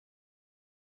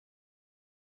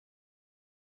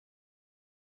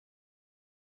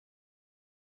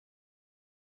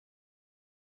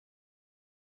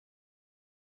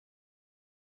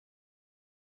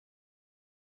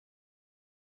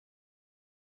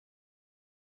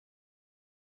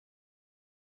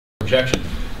objection.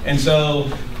 And so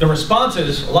the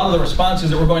responses, a lot of the responses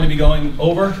that we're going to be going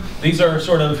over, these are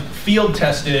sort of field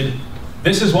tested.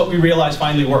 This is what we realize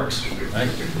finally works. Right?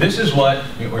 This is what,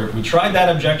 we tried that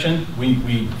objection,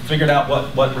 we figured out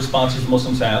what responses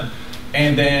Muslims have,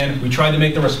 and then we tried to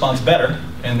make the response better,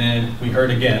 and then we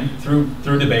heard again, through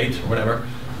debate or whatever,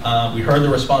 we heard the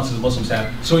responses Muslims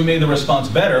have, so we made the response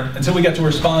better until we get to a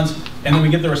response, and then we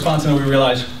get the response and then we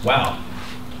realize, wow,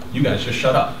 you guys just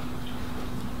shut up.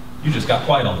 You just got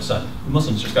quiet all of a sudden. The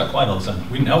Muslims just got quiet all of a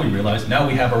sudden. Now we realize, now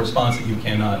we have a response that you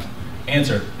cannot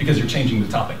answer because you're changing the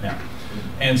topic now.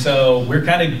 And so we're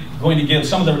kind of going to give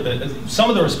some of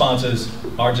the responses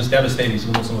are just devastating to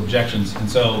Muslim objections. And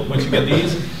so once you get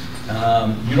these,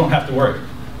 you don't have to worry.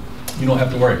 You don't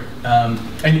have to worry,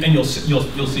 and you'll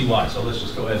see why. So let's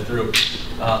just go ahead through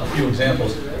a few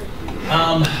examples.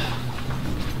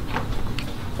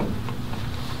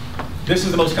 This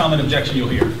is the most common objection you'll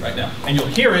hear right now, and you'll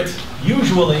hear it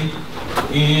usually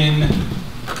in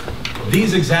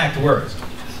these exact words.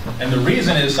 And the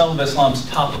reason is some of Islam's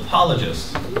top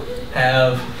apologists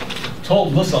have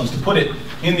told Muslims to put it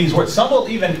in these words. Some will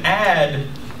even add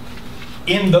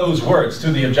in those words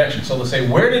to the objection. So they'll say,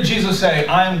 where did Jesus say,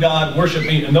 I am God, worship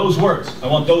me, in those words? I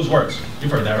want those words.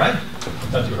 You've heard that, right?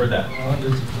 Sometimes you've heard that.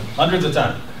 Hundreds of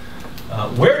times.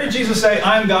 Where did Jesus say,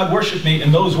 I am God, worship me,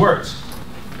 in those words?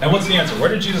 And what's the answer? Where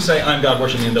did Jesus say, I am God,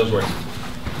 worship me, in those words?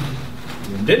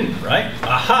 He didn't, right?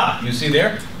 Aha, you see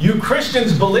there? You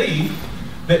Christians believe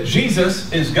that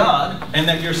Jesus is God and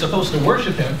that you're supposed to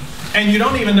worship him, and you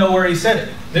don't even know where he said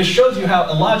it. This shows you how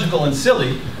illogical and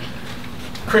silly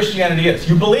Christianity is.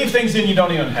 You believe things and you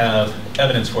don't even have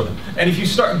evidence for them. And if you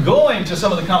start going to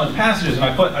some of the common passages, and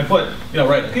I put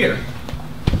right up here,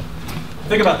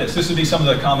 think about this. This would be some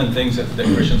of the common things that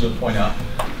Christians would point out.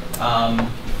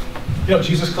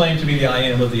 Jesus claimed to be the I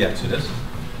am of the Exodus,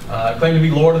 claimed to be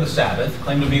Lord of the Sabbath,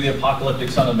 claimed to be the apocalyptic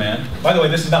Son of Man. By the way,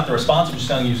 this is not the response. I'm just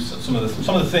telling you some of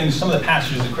the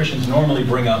passages that Christians normally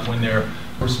bring up when they're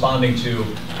responding to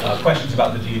questions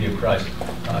about the deity of Christ.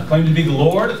 Claimed to be the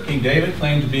Lord, King David,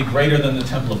 claimed to be greater than the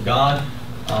temple of God,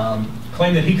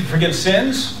 claimed that he could forgive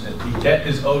sins, that the debt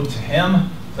is owed to him,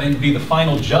 claimed to be the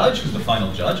final judge, who's the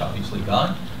final judge, obviously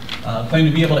God, claimed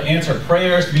to be able to answer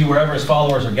prayers, to be wherever his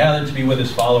followers are gathered, to be with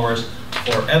his followers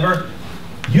forever.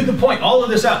 You could point all of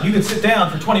this out. You could sit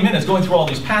down for 20 minutes going through all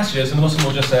these passages, and the Muslim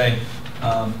will just say,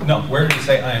 no, where did he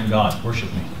say, I am God,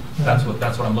 worship me? That's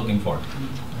what I'm looking for.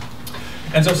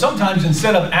 And so sometimes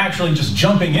instead of actually just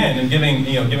jumping in and giving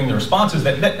the responses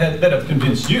that have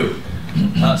convinced you,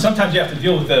 sometimes you have to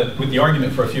deal with the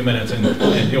argument for a few minutes and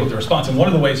deal with the response. And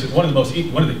one of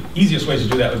the easiest ways to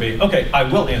do that would be, okay, I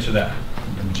will answer that.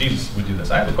 And Jesus would do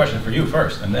this. I have a question for you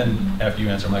first, and then after you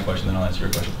answer my question, then I'll answer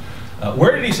your question.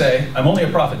 Where did he say, I'm only a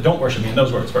prophet, don't worship me, in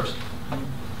those words first?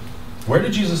 Where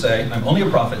did Jesus say, I'm only a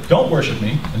prophet, don't worship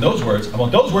me, in those words? I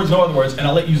want those words, no other words, and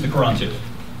I'll let you use the Quran too.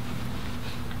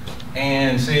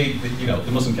 And say,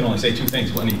 the Muslim can only say two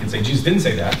things. One, he can say Jesus didn't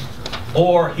say that,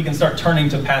 or he can start turning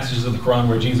to passages of the Quran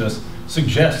where Jesus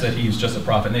suggests that he's just a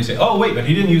prophet, and they say, oh wait, but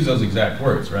he didn't use those exact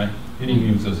words, right? He didn't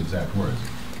use those exact words.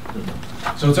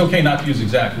 So it's okay not to use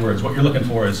exact words. What you're looking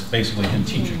for is basically him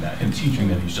teaching that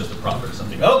he's just a prophet or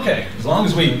something. Okay, as long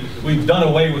as we've done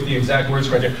away with the exact words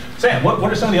criteria. Sam, what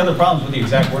are some of the other problems with the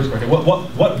exact words criteria?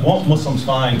 What won't Muslims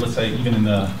find, let's say, even in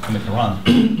the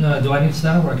Quran? Do I need to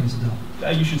stand up or I can sit down?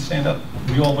 You should stand up.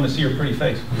 We all want to see your pretty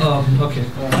face. Okay.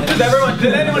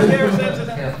 Did anyone dare sit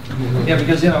down? Yeah,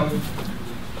 because,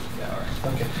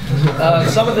 Okay.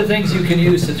 Some of the things you can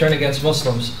use to turn against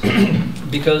Muslims,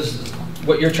 because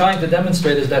what you're trying to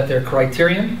demonstrate is that their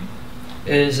criterion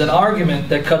is an argument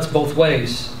that cuts both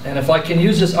ways. And if I can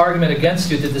use this argument against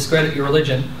you to discredit your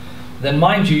religion, then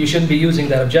mind you shouldn't be using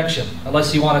that objection.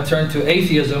 Unless you want to turn to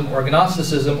atheism or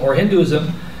agnosticism or Hinduism,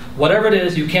 whatever it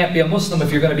is, you can't be a Muslim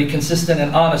if you're going to be consistent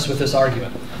and honest with this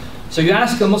argument. So you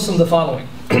ask a Muslim the following.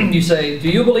 You say, do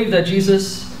you believe that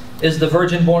Jesus is the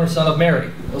virgin-born son of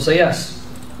Mary? They'll say yes.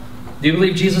 Do you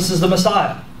believe Jesus is the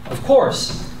Messiah? Of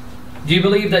course. Do you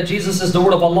believe that Jesus is the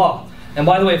word of Allah? And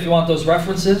by the way, if you want those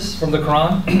references from the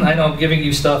Quran, I know I'm giving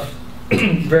you stuff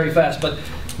very fast, but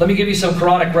let me give you some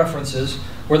Quranic references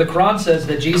where the Quran says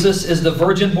that Jesus is the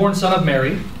virgin-born son of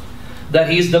Mary, that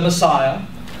he's the Messiah,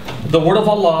 the word of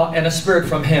Allah, and a spirit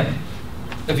from him.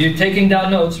 If you're taking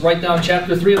down notes, write down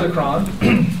chapter 3 of the Quran,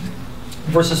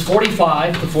 verses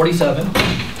 45 to 47.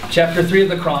 Chapter 3 of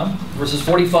the Quran, verses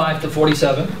 45 to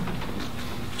 47.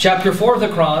 Chapter 4 of the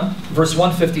Quran, verse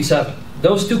 157.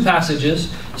 Those two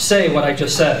passages say what I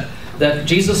just said. That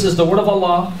Jesus is the word of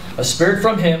Allah, a spirit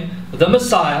from him, the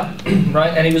Messiah,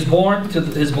 right? And he was born to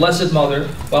his blessed mother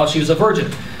while she was a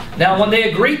virgin. Now, when they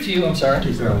agree to you, I'm sorry.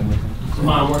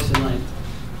 Mine works in life.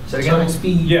 Say it again.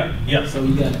 Speed. Yeah. So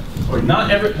you got it.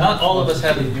 Not all of us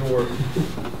have your.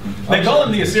 They call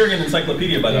him the Assyrian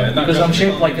Encyclopedia, by the way. Because I'm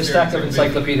shaped like a stack of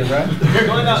encyclopedias, right? Here,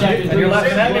 go ahead. And you're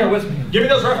laughing at me or with me? Give me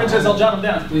those references, I'll jot them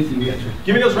down. With you.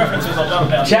 Give me those references, I'll jot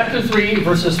them down. Chapter 3,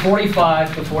 verses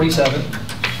 45 to 47.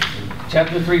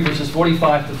 Chapter 3, verses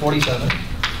 45 to 47.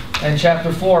 And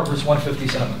chapter 4, verse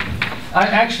 157.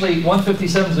 Actually,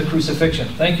 157 is the crucifixion.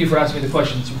 Thank you for asking me the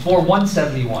question. It's before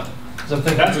 171.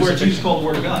 That's where Jesus called the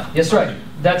Word of God. Yes, right.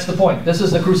 That's the point. This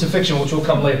is the crucifixion, which will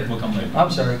come later. Will come later. I'm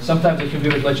sorry. Sometimes the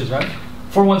computer glitches, right?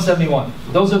 4171.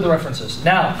 Those are the references.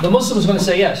 Now, the Muslim is going to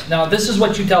say yes. Now, this is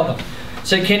what you tell them.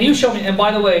 Say, can you show me? And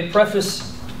by the way,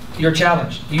 preface your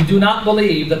challenge. You do not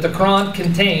believe that the Quran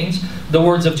contains the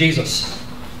words of Jesus.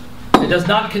 It does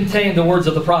not contain the words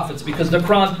of the prophets, because the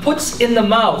Quran puts in the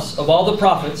mouths of all the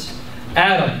prophets,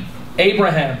 Adam,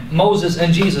 Abraham, Moses,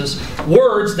 and Jesus,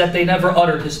 words that they never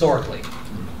uttered historically.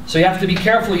 So you have to be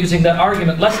careful using that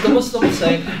argument, lest the Muslim will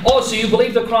say, oh, so you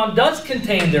believe the Quran does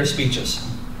contain their speeches.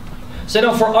 So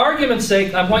no, for argument's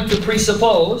sake, I'm going to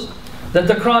presuppose that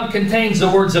the Quran contains the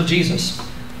words of Jesus.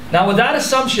 Now with that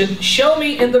assumption, show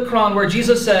me in the Quran where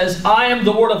Jesus says, I am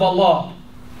the word of Allah.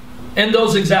 In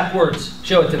those exact words.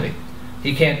 Show it to me.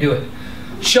 He can't do it.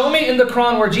 Show me in the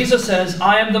Quran where Jesus says,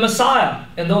 I am the Messiah.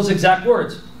 In those exact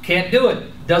words. Can't do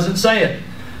it. Doesn't say it.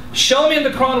 Show me in the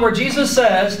Quran where Jesus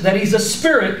says that He's a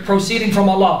spirit proceeding from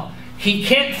Allah. He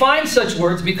can't find such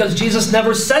words because Jesus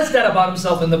never says that about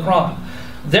Himself in the Quran.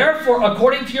 Therefore,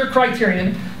 according to your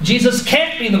criterion, Jesus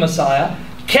can't be the Messiah,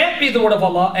 can't be the word of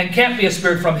Allah, and can't be a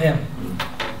spirit from Him.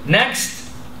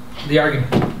 Next, the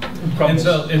argument. And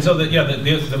so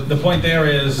the point there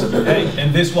is, hey,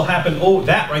 and this will happen,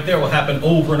 that right there will happen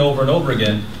over and over and over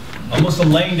again. A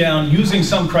Muslim laying down, using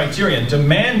some criterion,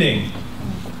 demanding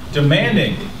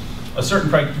a certain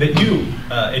that you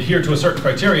adhere to a certain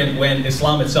criterion when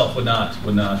Islam itself would not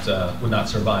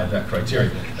survive that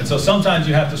criterion. And so sometimes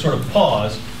you have to sort of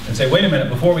pause and say, wait a minute,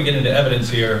 before we get into evidence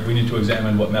here, we need to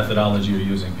examine what methodology you're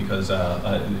using, because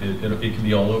it can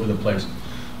be all over the place.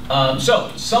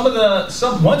 So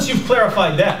once you've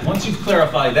clarified that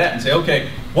and say, okay,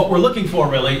 what we're looking for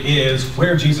really is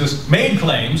where Jesus made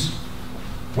claims,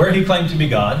 where He claimed to be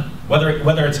God,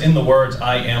 whether it's in the words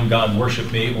 "I am God,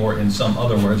 worship me," or in some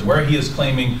other words, where He is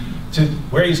claiming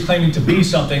to be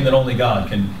something that only God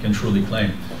can truly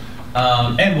claim,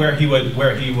 and where he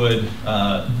would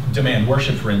demand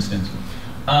worship, for instance.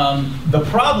 The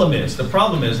problem is, and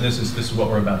this is what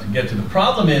we're about to get to. The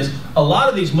problem is, a lot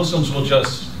of these Muslims will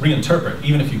just reinterpret,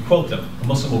 even if you quote them. A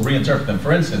Muslim will reinterpret them.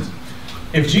 For instance,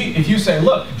 if you say,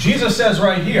 look, Jesus says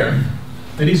right here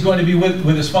that He's going to be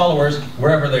with His followers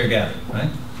wherever they're gathered, right?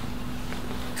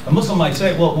 A Muslim might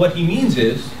say, well, what he means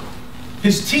is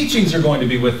His teachings are going to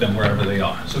be with them wherever they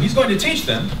are. So He's going to teach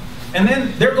them, and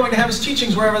then they're going to have His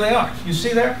teachings wherever they are. You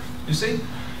see there? You see?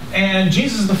 And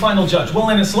Jesus is the final judge. Well,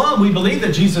 in Islam, we believe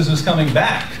that Jesus is coming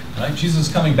back, right? Jesus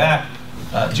is coming back.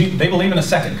 They believe in a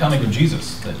second coming of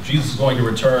Jesus, that Jesus is going to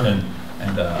return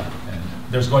and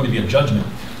there's going to be a judgment.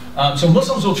 So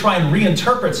Muslims will try and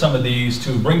reinterpret some of these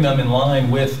to bring them in line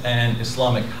with an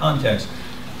Islamic context.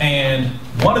 And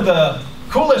one of the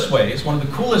coolest ways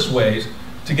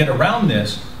to get around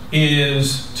this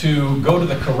is to go to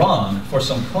the Quran for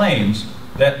some claims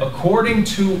that according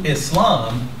to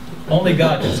Islam, only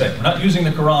God can say. We're not using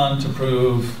the Quran to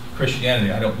prove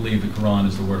Christianity. I don't believe the Quran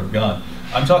is the Word of God.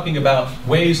 I'm talking about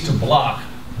ways to block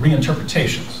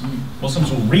reinterpretations.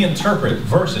 Muslims will reinterpret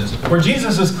verses where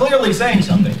Jesus is clearly saying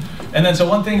something. And then so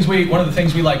one of the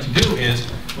things we like to do is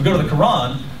we go to the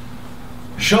Quran,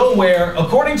 show where,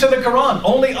 according to the Quran,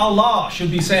 only Allah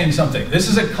should be saying something. This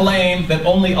is a claim that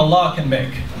only Allah can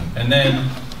make.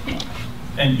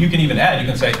 And you can even add, you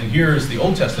can say, and here's the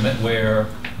Old Testament where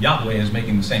Yahweh is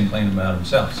making the same claim about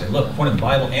Himself. Say, look, according to the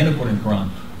Bible and according to the Quran,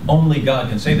 only God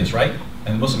can say this, right?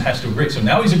 And the Muslim has to agree. So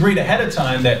now he's agreed ahead of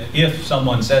time that if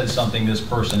someone says something, this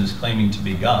person is claiming to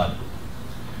be God.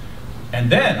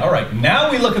 And then, all right, now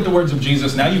we look at the words of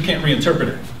Jesus. Now you can't reinterpret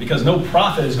it, because no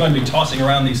prophet is going to be tossing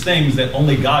around these things that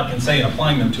only God can say and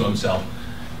applying them to Himself.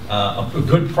 A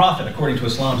good prophet, according to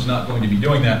Islam, is not going to be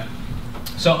doing that.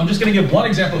 So I'm just going to give one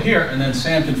example here, and then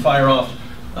Sam can fire off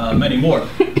many more.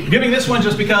 I'm giving this one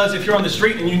just because if you're on the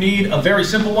street and you need a very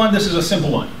simple one, this is a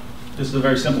simple one. This is a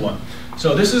very simple one.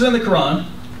 So this is in the Quran,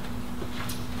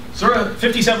 Surah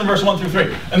 57, verse 1 through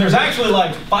 3. And there's actually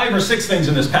like 5 or 6 things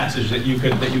in this passage that you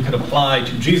could apply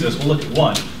to Jesus. We'll look at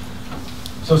one.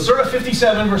 So Surah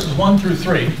 57, verses 1 through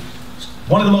 3,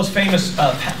 one of the most famous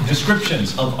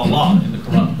descriptions of Allah in the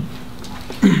Quran.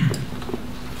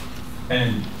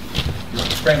 And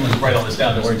scrambling to write all this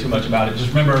down. Don't worry too much about it. Just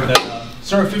remember that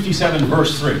Surah 57,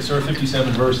 verse 3. Surah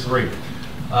 57, verse 3.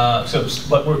 But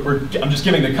I'm just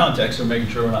giving the context, so making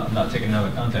sure I'm not taking it out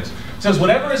of context. It says,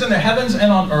 whatever is in the heavens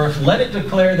and on earth, let it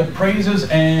declare the praises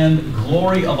and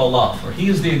glory of Allah, for He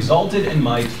is the exalted in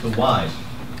might, the wise.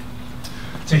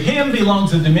 To Him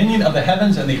belongs the dominion of the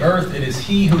heavens and the earth. It is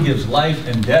He who gives life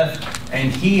and death,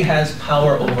 and He has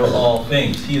power over all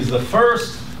things. He is the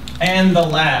first and the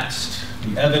last,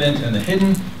 the evident and the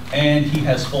hidden, and He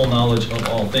has full knowledge of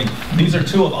all things. These are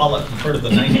two of Allah. You've heard of the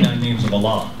 99 names of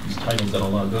Allah, these titles that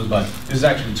Allah goes by. This is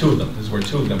actually two of them. This is where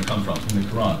two of them come from in the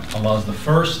Quran. Allah is the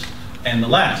first and the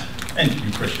last. And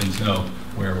you Christians know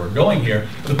where we're going here.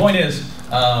 But the point is,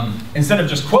 instead of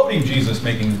just quoting Jesus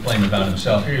making the claim about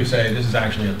Himself, here you say this is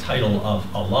actually a title of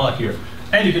Allah here.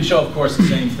 And you can show, of course, the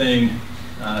same thing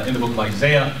in the book of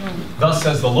Isaiah. Thus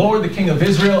says the Lord, the King of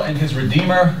Israel and His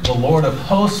Redeemer, the Lord of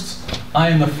hosts, I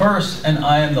am the first and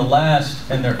I am the last,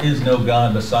 and there is no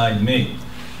God beside me.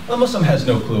 Well, the Muslim has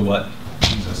no clue what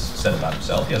Jesus said about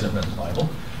Himself. He hasn't read the Bible.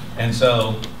 And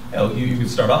so, you could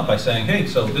start off by saying, hey,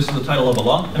 so this is the title of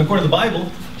Allah. And according to the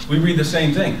Bible, we read the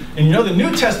same thing. And you know the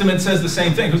New Testament says the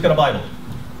same thing. Who's got a Bible?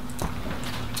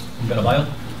 You got a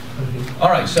Bible? All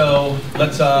right, so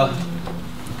let's go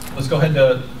ahead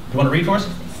to, you want to read for us?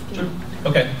 Sure.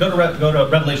 Okay, go to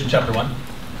Revelation chapter 1.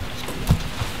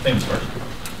 Famous verse.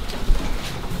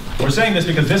 We're saying this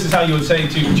because this is how you would say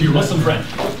to your Muslim friend.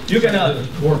 You can let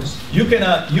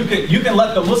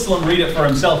the Muslim read it for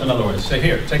himself. In other words, say,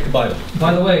 here, take the Bible.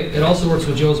 By the way, it also works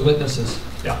with Jehovah's Witnesses.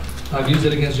 Yeah. I've used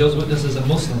it against Jehovah's Witnesses and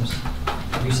Muslims.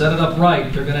 If you set it up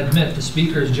right, they're going to admit the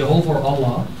speaker is Jehovah or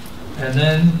Allah, and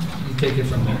then you take it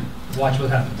from there. Watch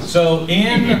what happens. So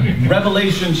in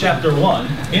Revelation chapter 1,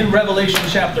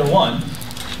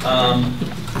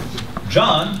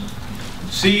 John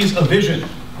sees a vision.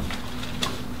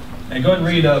 And go ahead and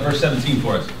read verse 17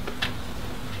 for us.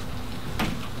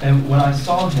 And when I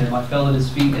saw him, I fell at his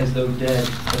feet as though dead.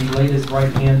 But he laid his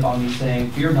right hand on me,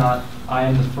 saying, Fear not, I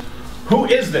am the first. Who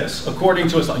is this, according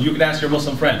to Islam? You can ask your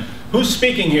Muslim friend. Who's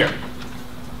speaking here?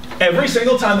 Every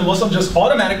single time the Muslim just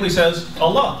automatically says,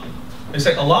 Allah. They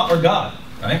say Allah or God,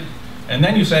 right? And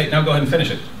then you say, now go ahead and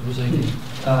finish it.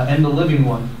 And the living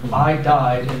one. I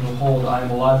died, and behold, I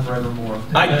am alive forevermore.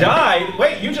 I died?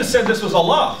 Wait, you just said this was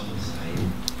Allah.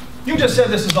 You just said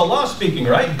this is Allah speaking,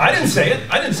 right? I didn't say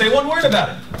it. I didn't say one word about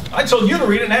it. I told you to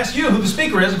read it and ask you who the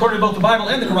speaker is, according to both the Bible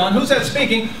and the Quran. Who's that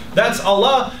speaking? That's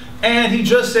Allah. And He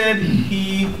just said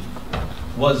He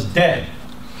was dead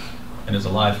and is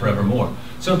alive forevermore.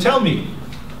 So tell me,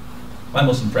 my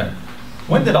Muslim friend,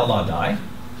 when did Allah die?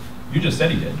 You just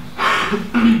said He did.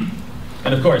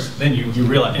 And of course, then you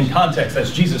realize, in context,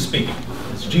 that's Jesus speaking.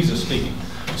 It's Jesus speaking.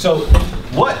 So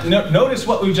notice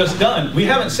what we've just done. We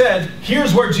haven't said,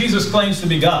 here's where Jesus claims to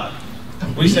be God.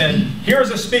 We said,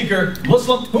 here's a speaker.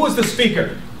 Muslim, who is the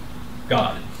speaker?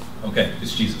 God. Okay,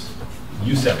 it's Jesus.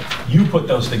 You said it. You put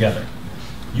those together.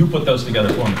 You put those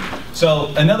together for me. So,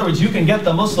 in other words, you can get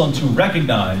the Muslim to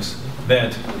recognize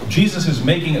that Jesus is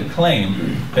making a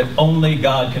claim that only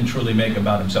God can truly make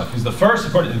about Himself. He's the first,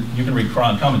 according to, you can read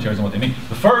Quran commentaries on what they mean.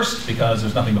 The first, because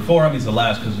there's nothing before Him. He's the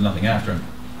last, because there's nothing after Him.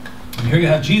 And here you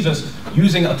have Jesus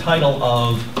using a title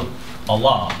of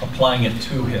Allah, applying it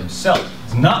to Himself.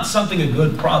 It's not something a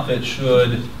good prophet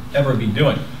should ever be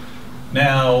doing.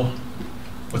 Now,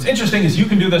 what's interesting is you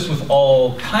can do this with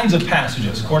all kinds of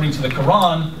passages. According to the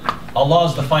Quran, Allah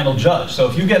is the final judge. So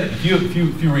if you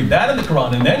read that in the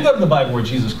Quran and then go to the Bible where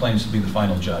Jesus claims to be the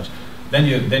final judge, then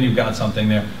you've got something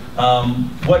there.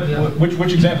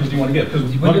 Which examples do you want to give? Because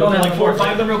want to go like 4 or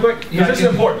 5 of them real quick? Because this is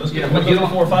important. Let's go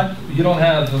 4 or 5. You don't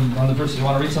have them on the verses. You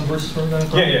want to read some verses from them?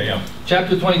 Yeah.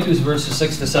 Chapter 22 is verses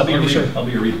 6 to 7. I'll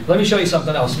be your reader. Let me show you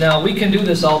something else. Now, we can do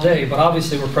this all day, but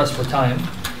obviously we're pressed for time.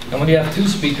 And when you have 2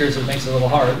 speakers, it makes it a little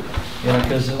hard.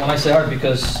 Because when I say hard,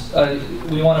 because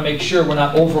we want to make sure we're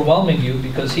not overwhelming you,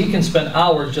 because he can spend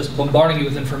hours just bombarding you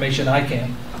with information I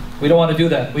can. We don't want to do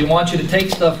that. We want you to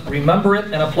take stuff, remember it,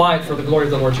 and apply it for the glory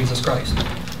of the Lord Jesus Christ.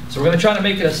 So we're going to try to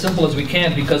make it as simple as we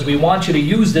can, because we want you to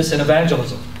use this in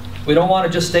evangelism. We don't want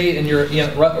to just stay in your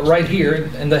right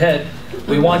here in the head.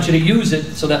 We want you to use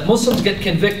it so that Muslims get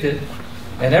convicted,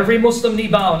 and every Muslim knee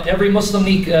bow and every Muslim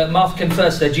mouth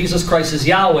confess that Jesus Christ is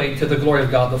Yahweh, to the glory of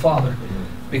God the Father.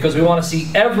 Because we want to see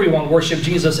everyone worship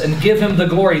Jesus and give Him the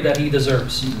glory that He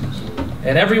deserves.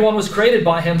 And everyone was created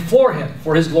by Him, for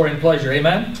His glory and pleasure.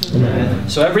 Amen? Amen?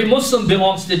 So every Muslim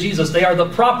belongs to Jesus. They are the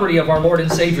property of our Lord and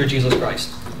Savior, Jesus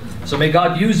Christ. So may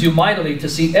God use you mightily to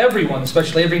see everyone,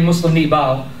 especially every Muslim knee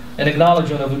bow, in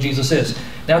acknowledgement of who Jesus is.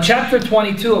 Now, chapter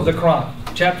 22 of the Quran.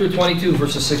 Chapter 22,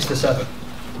 verses 6 to 7.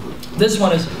 This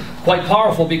one is quite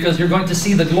powerful, because you're going to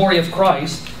see the glory of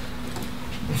Christ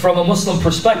from a Muslim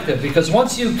perspective. Because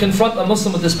once you confront a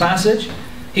Muslim with this passage,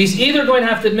 he's either going to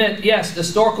have to admit, yes, the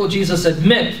historical Jesus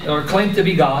admit or claim to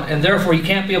be God, and therefore he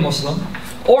can't be a Muslim,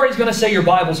 or he's going to say your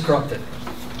Bible's corrupted.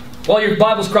 Well, your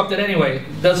Bible's corrupted anyway.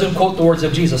 Doesn't quote the words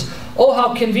of Jesus. Oh,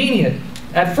 how convenient.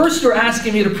 At first you're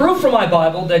asking me to prove from my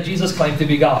Bible that Jesus claimed to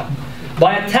be God.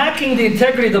 By attacking the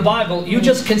integrity of the Bible, you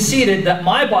just conceded that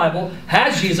my Bible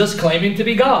has Jesus claiming to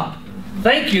be God.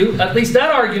 Thank you. At least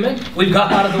that argument we've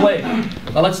got out of the way.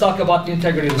 Now let's talk about the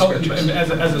integrity of the Scriptures.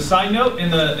 As a side note, in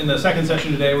the second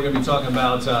session today, we're going to be talking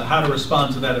about how to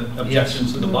respond to that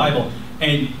objections to the Bible.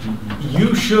 And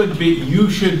you should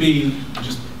be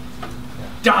just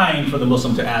dying for the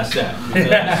Muslim to ask that.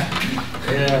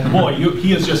 Yeah. Boy,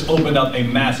 he has just opened up a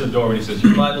massive door when he says,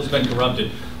 your Bible's been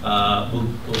corrupted. We'll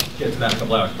get to that in a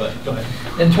couple hours, but go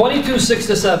ahead. In 22,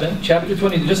 6-7, chapter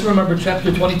 20, just remember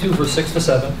chapter 22, verse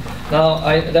 6-7. Now,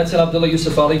 that's an Abdullah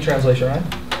Yusuf Ali translation, right?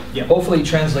 Yeah. Hopefully he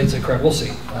translates it correct. We'll see.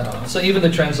 I don't know. So even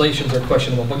the translations are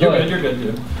questionable. But You're good,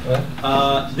 dude.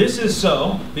 Right. This is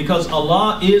so because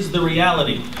Allah is the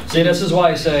reality. See, this is why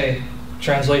I say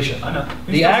translation. I know.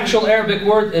 The actual Arabic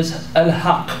word is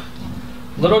al-haq.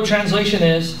 Literal translation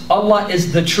is Allah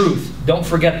is the truth. Don't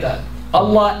forget that.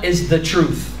 Allah is the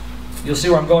truth. You'll see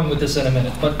where I'm going with this in a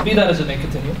minute. But be that as it may,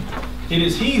 continue. It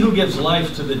is He who gives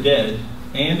life to the dead,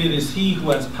 and it is He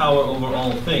who has power over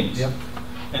all things. Yep.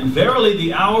 And verily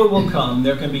the hour will come,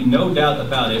 there can be no doubt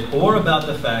about it, or about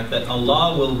the fact that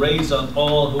Allah will raise up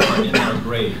all who are in their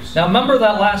graves. Now remember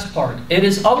that last part. It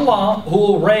is Allah who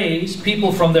will raise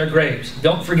people from their graves.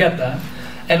 Don't forget that.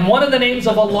 And one of the names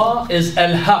of Allah is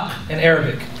Al-Haq in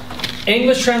Arabic.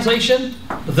 English translation,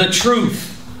 the truth.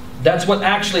 That's what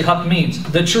actually Haq means,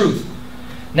 the truth.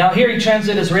 Now here he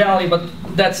translated as reality, but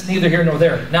that's neither here nor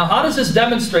there. Now how does this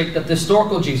demonstrate that the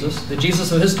historical Jesus, the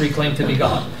Jesus of history, claimed to be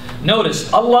God?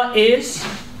 Notice, Allah is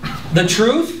the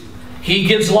truth, He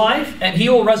gives life, and He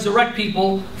will resurrect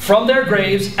people from their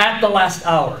graves at the last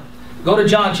hour. Go to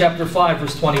John chapter 5,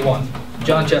 verse 21.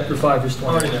 John chapter 5, verse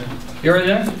 21. Already there. You already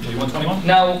there? You want 21?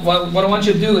 Now, what I want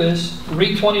you to do is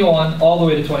read 21 all the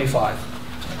way to 25.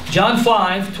 John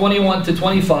 5, 21 to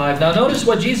 25. Now notice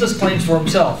what Jesus claims for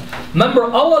Himself. Remember,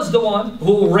 Allah is the one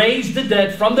who will raise the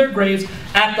dead from their graves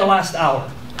at the last hour.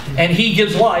 And He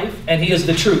gives life, and He is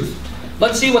the truth.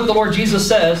 Let's see what the Lord Jesus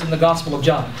says in the Gospel of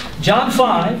John. John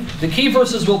 5, the key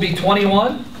verses will be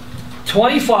 21,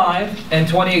 25, and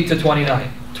 28 to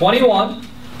 29. 21,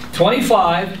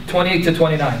 25, 28 to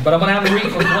 29. But I'm going to have to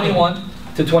read from 21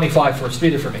 to 25 first.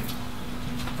 Read it for me.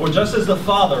 For just as the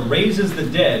Father raises the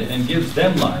dead and gives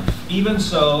them life, even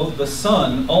so the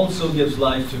Son also gives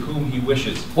life to whom He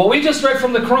wishes. What we just read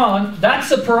from the Quran, that's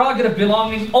a prerogative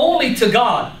belonging only to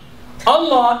God.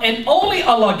 Allah and only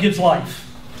Allah gives life.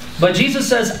 But Jesus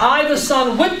says, I, the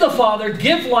Son, with the Father,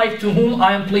 give life to whom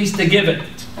I am pleased to give it.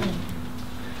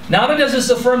 Not only does this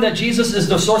affirm that Jesus is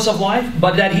the source of life,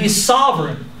 but that He is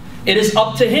sovereign. It is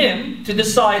up to Him to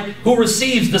decide who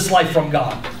receives this life from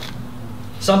God.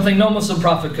 Something no Muslim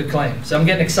prophet could claim. So I'm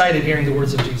getting excited hearing the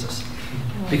words of Jesus.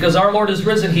 Because our Lord is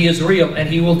risen, He is real, and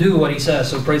He will do what He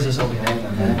says. So praise His holy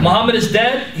name. Muhammad is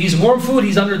dead, he's warm food,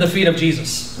 he's under the feet of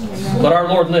Jesus. But our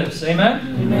Lord lives. Amen?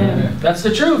 Amen. That's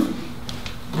the truth.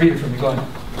 Read it for me, go ahead.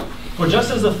 For just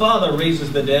as the Father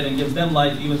raises the dead and gives them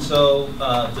life, even so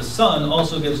the Son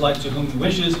also gives life to whom He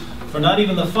wishes. For not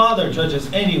even the Father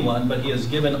judges anyone, but He has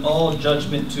given all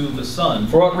judgment to the Son.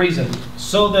 For what reason?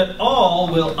 So that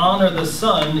all will honor the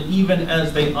Son, even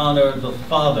as they honor the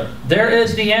Father. There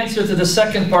is the answer to the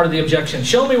second part of the objection.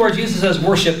 Show me where Jesus says,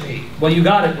 worship me. Well, you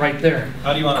got it right there.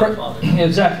 How do you honor the Father?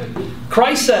 Exactly.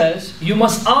 Christ says, you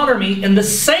must honor me in the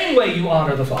same way you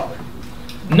honor the Father.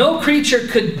 No creature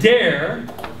could dare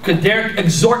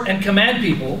exhort and command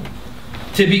people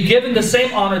to be given the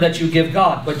same honor that you give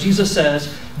God. But Jesus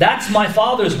says, that's my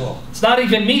Father's will. It's not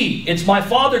even me. It's my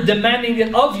Father demanding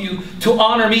it of you to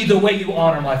honor me the way you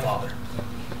honor my Father.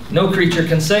 No creature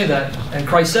can say that. And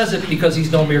Christ says it because He's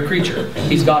no mere creature.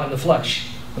 He's God in the flesh.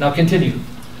 Now continue.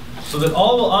 So that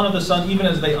all will honor the Son even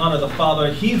as they honor the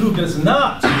Father. He who does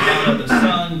not honor the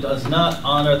Son does not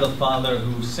honor the Father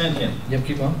who sent Him. Yep,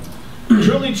 keep on.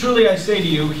 Truly, truly, I say to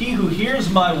you, he who hears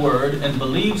my word and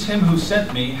believes Him who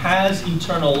sent me has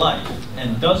eternal life,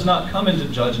 and does not come into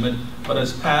judgment, but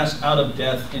has passed out of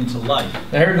death into life.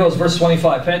 Now here it goes, verse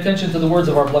 25. Pay attention to the words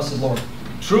of our blessed Lord.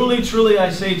 Truly, truly,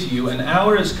 I say to you, an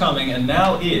hour is coming, and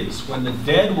now is, when the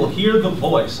dead will hear the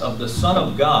voice of the Son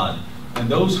of God, and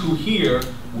those who hear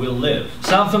will live.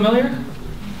 Sound familiar?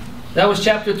 That was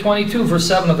chapter 22, verse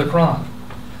 7 of the Quran.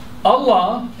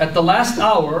 Allah, at the last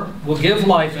hour, will give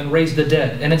life and raise the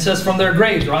dead. And it says from their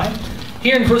graves, right?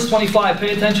 Here in verse 25,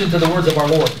 pay attention to the words of our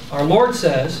Lord. Our Lord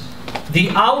says, the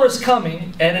hour is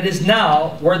coming, and it is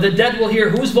now, where the dead will hear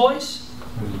whose voice?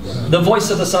 The voice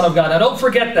of the Son of God. Now don't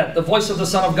forget that, the voice of the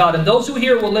Son of God. And those who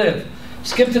hear will live.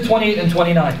 Skip to 28 and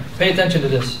 29. Pay attention to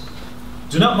this.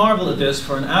 Do not marvel at this,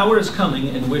 for an hour is coming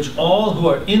in which all who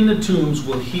are in the tombs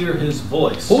will hear his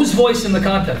voice. Whose voice in the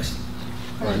context?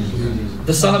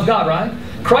 The Son of God, right?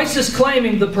 Christ is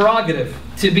claiming the prerogative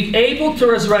to be able to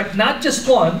resurrect not just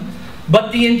one,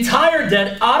 but the entire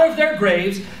dead out of their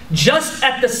graves just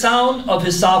at the sound of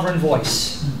his sovereign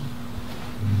voice.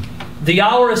 The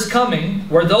hour is coming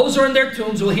where those who are in their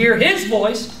tombs will hear his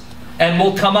voice and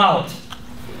will come out.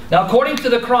 Now, according to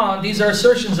the Quran, these are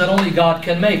assertions that only God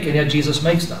can make, and yet Jesus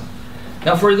makes them.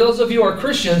 Now, for those of you who are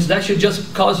Christians, that should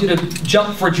just cause you to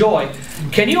jump for joy.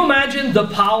 Can you imagine the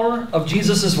power of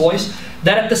Jesus' voice?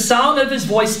 That at the sound of his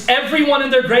voice, everyone in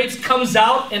their graves comes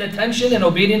out in attention and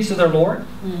obedience to their Lord?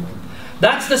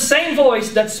 That's the same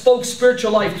voice that spoke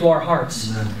spiritual life to our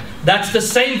hearts. That's the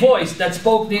same voice that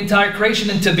spoke the entire creation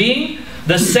into being.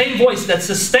 The same voice that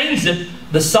sustains it,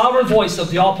 the sovereign voice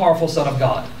of the all-powerful Son of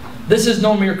God. This is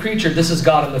no mere creature, this is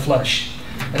God in the flesh.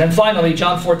 And then finally,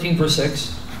 John 14 verse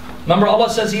 6. Remember Allah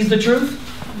says He's the truth?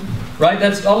 Right?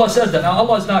 That's Allah says that. Now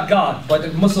Allah is not God,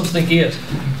 but Muslims think He is.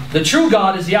 The true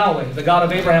God is Yahweh, the God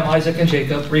of Abraham, Isaac, and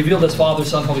Jacob, revealed as Father,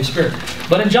 Son, Holy Spirit.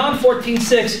 But in John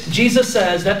 14:6, Jesus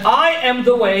says that I am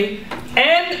the way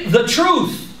and the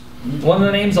truth, one of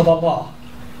the names of Allah,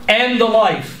 and the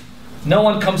life. No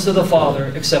one comes to the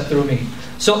Father except through me.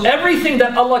 So everything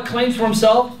that Allah claims for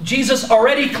Himself, Jesus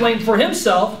already claimed for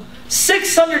Himself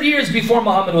 600 years before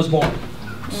Muhammad was born.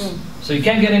 So you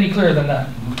can't get any clearer than that.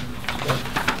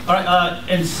 All right,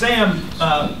 and Sam,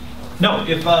 no,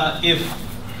 if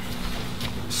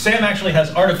Sam actually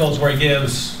has articles where he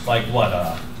gives, like, what,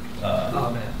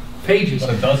 Oh man, pages.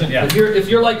 what, a dozen? Yeah. If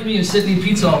you're like me and sitting eating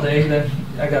pizza all day, then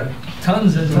I got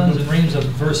tons and tons and reams of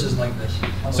verses like this.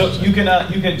 So you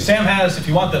can, Sam has, if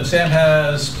you want them, Sam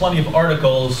has plenty of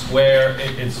articles where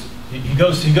he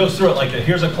goes through it like that.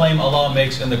 Here's a claim Allah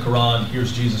makes in the Quran.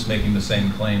 Here's Jesus making the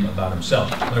same claim about himself.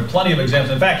 There are plenty of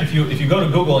examples. In fact, if you go to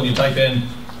Google and you type in,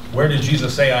 where did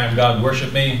Jesus say I am God,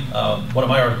 worship me? One of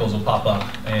my articles will pop up,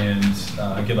 and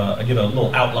I give a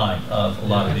little outline of a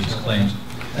lot of these claims.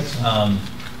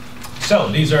 So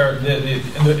these are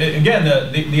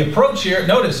the approach here.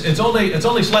 Notice it's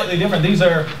only slightly different. These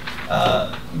are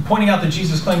pointing out that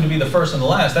Jesus claimed to be the first and the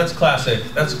last. That's classic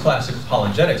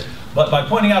apologetics. But by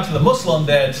pointing out to the Muslim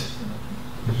that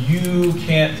you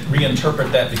can't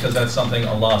reinterpret that because that's something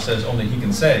Allah says only He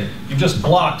can say, you've just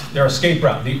blocked their escape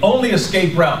route. The only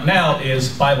escape route now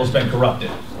is Bible's been corrupted.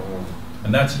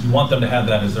 And you want them to have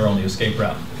that as their only escape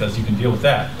route, because you can deal with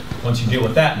that. Once you deal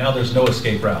with that, now there's no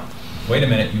escape route. Wait a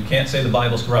minute, you can't say the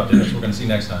Bible's corrupted. That's what we're going to see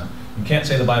next time. You can't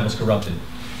say the Bible's corrupted.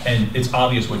 And it's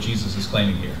obvious what Jesus is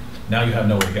claiming here. Now you have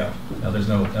nowhere to go. Now there's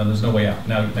no way out.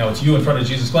 Now it's you in front of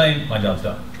Jesus' claim. My job's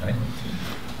done. Right?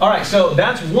 All right. So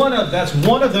that's one of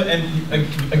the.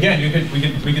 And again,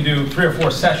 we could do 3 or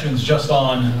 4 sessions just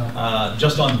on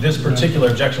this particular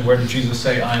objection. Where did Jesus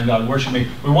say, "I am God, worship me"?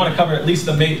 We want to cover at least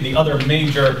the other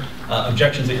major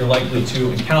objections that you're likely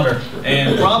to encounter.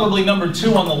 And probably number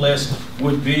 2 on the list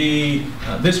would be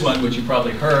this one, which you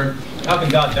probably heard: how can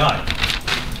God die?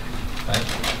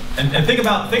 Right? And think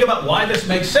about why this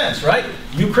makes sense, right?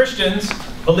 You Christians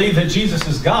believe that Jesus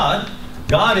is God.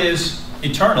 God is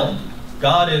eternal.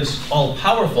 God is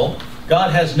all-powerful.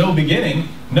 God has no beginning,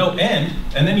 no end.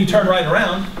 And then you turn right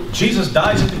around. Jesus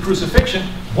dies at the crucifixion.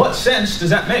 What sense does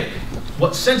that make?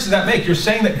 What sense does that make? You're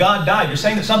saying that God died. You're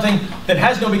saying that something that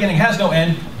has no beginning, has no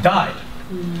end, died.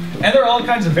 And there are all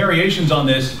kinds of variations on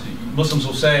this. Muslims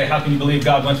will say, how can you believe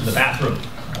God went to the bathroom?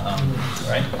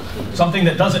 Right? Something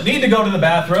that doesn't need to go to the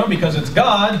bathroom because it's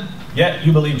God, yet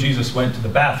you believe Jesus went to the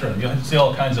bathroom. You'll see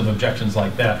all kinds of objections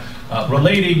like that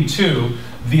relating to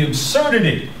the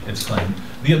absurdity, it's claimed,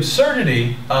 the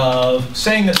absurdity of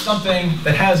saying that something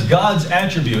that has God's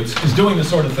attributes is doing the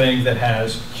sort of thing that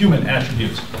has human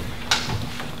attributes.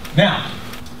 Now,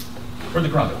 where'd the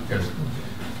Quran go? Here's it.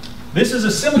 This is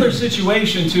a similar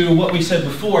situation to what we said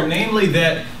before, namely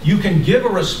that you can give a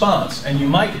response, and you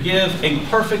might give a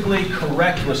perfectly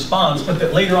correct response, but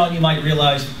that later on you might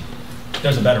realize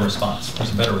there's a better response.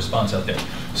 There's a better response out there.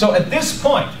 So at this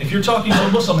point, if you're talking to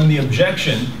a Muslim and the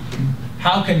objection,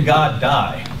 how can God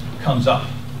die, comes up,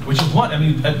 which is what, I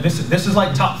mean, this is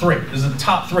like top 3. This is the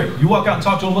top 3. You walk out and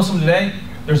talk to a Muslim today,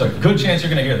 there's a good chance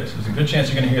you're going to hear this. There's a good chance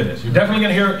you're going to hear this. You're definitely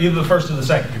going to hear either the first or the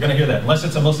second. You're going to hear that. Unless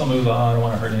it's a Muslim who, I don't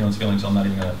want to hurt anyone's feelings, so I'm not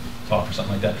even going to talk or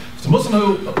something like that. If it's a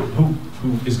Muslim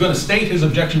who is going to state his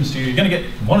objections to you, you're going to get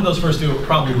one of those first two,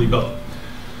 probably both.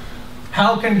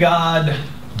 How can God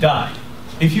die?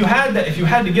 If you had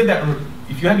to give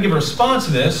a response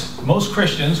to this, most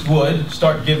Christians would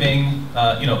start giving,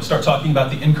 start talking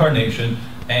about the incarnation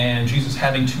and Jesus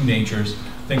having two natures,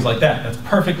 things like that. That's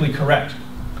perfectly correct.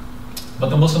 But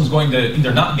the Muslim's going to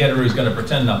either not get it or he's going to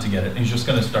pretend not to get it. And he's just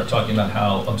going to start talking about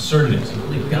how absurd it is. You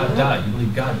believe God died. You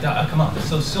believe God died. Oh, come on, that's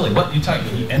so silly. What are you talking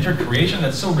about? He entered creation?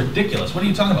 That's so ridiculous. What are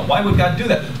you talking about? Why would God do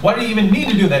that? Why do you even need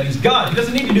to do that? He's God. He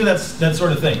doesn't need to do that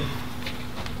sort of thing.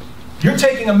 You're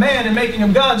taking a man and making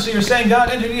him God, so you're saying God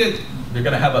entered it. They're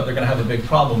going to have a big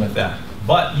problem with that.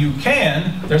 But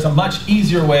there's a much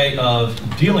easier way of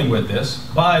dealing with this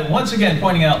by once again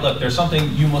pointing out, look, there's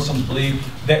something you Muslims believe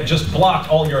that just blocked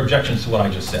all your objections to what I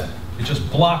just said. It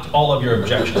just blocked all of your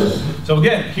objections. So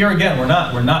again, we're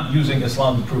not using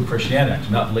Islam to prove Christianity. I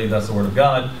do not believe that's the word of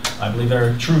God. I believe there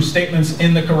are true statements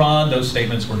in the Quran. Those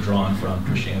statements were drawn from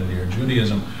Christianity or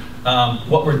Judaism.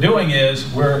 What we're doing is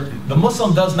the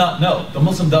Muslim does not know. The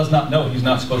Muslim does not know he's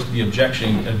not supposed to be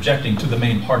objecting to the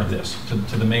main part of this, to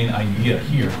the main idea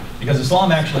here. Because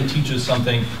Islam actually teaches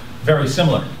something very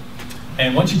similar.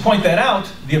 And once you point that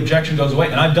out, the objection goes away.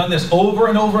 And I've done this over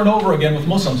and over and over again with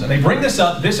Muslims. And they bring this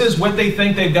up. This is what they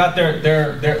think they've got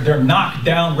their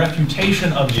knockdown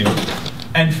refutation of you.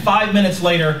 And 5 minutes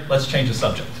later, let's change the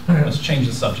subject. Let's change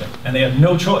the subject. And they have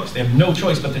no choice. They have no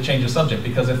choice but to change the subject.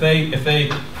 Because if they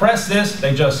press this,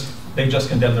 they just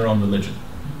condemn their own religion.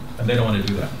 And they don't want to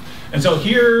do that. And so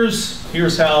here's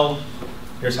how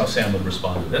Sam would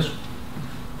respond to this.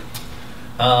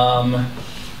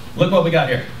 Look what we got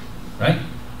here, right?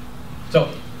 So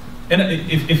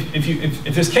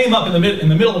if this came up in the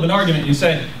middle of an argument, you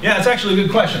say, yeah, it's actually a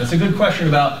good question. It's a good question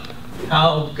about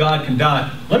how God can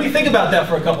die. Let me think about that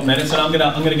for a couple minutes, and I'm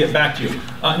gonna get back to you.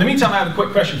 In the meantime, I have a quick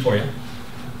question for you.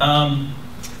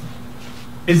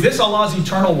 Is this Allah's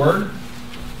eternal word?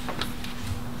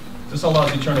 Is this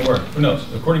Allah's eternal word? Who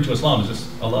knows? According to Islam, is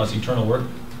this Allah's eternal word?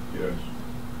 Yes.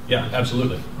 Yeah,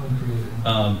 absolutely.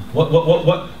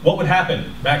 What would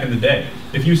happen back in the day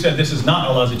if you said this is not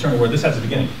Allah's eternal word? This has a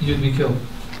beginning. You'd be killed.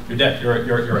 You're dead.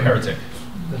 You're a heretic.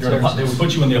 That's They would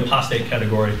put you in the apostate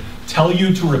category, tell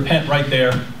you to repent right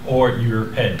there, or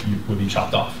your head would be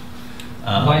chopped off.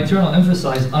 By eternal,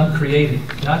 emphasize uncreated,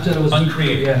 not that it was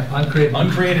uncreated. Yeah, uncreated.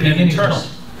 Uncreated and eternal.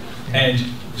 And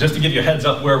just to give you a heads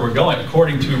up where we're going,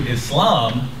 according to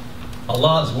Islam,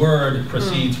 Allah's word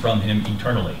proceeds from Him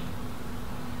eternally.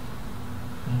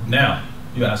 Now,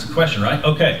 you ask a question, right?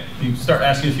 Okay, you start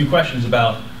asking a few questions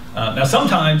about. Now,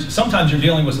 sometimes you're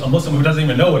dealing with a Muslim who doesn't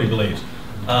even know what he believes.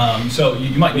 So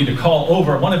you might need to call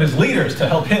over one of his leaders to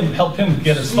help him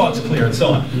get his thoughts clear and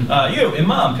so on. You,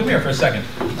 Imam, come here for a second.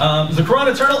 Is the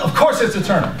Quran eternal? Of course it's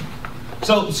eternal.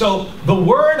 So the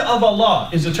word of Allah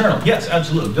is eternal. Yes,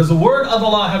 absolutely. Does the word of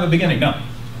Allah have a beginning? No.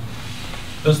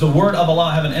 Does the word of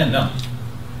Allah have an end? No.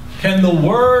 Can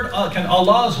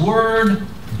Allah's word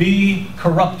be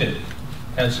corrupted?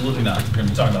 Absolutely not. We're going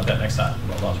to be talking about that next time.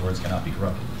 Allah's words cannot be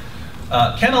corrupted.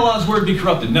 Can Allah's word be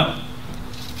corrupted? No.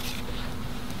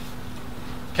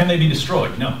 Can they be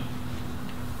destroyed? No.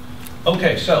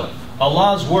 Okay, so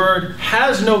Allah's word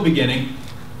has no beginning,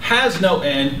 has no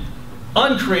end,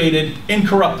 uncreated,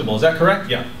 incorruptible. Is that correct?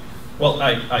 Yeah. Well,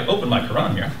 I opened my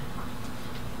Quran here.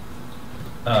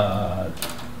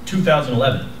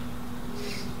 2011,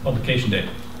 publication date.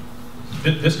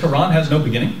 This Quran has no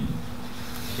beginning.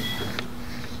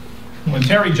 When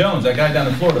Terry Jones, that guy down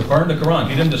in Florida, burned a Quran,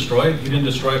 he didn't destroy it. He didn't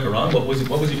destroy a Quran. What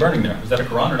was he burning there? Is that a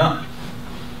Quran or not?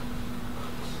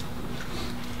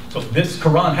 So this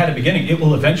Quran had a beginning. It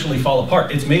will eventually fall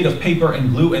apart. It's made of paper and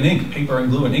glue and ink. Paper and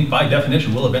glue and ink, by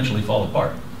definition, will eventually fall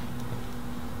apart.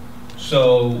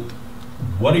 So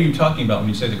what are you talking about when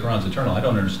you say the Quran's eternal? I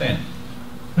don't understand.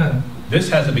 This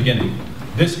has a beginning.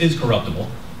 This is corruptible.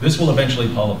 This will eventually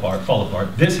fall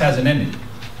apart. This has an ending.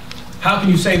 How can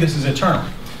you say this is eternal?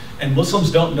 And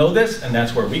Muslims don't know this, and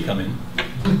that's where we come in.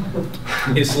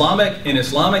 In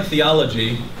Islamic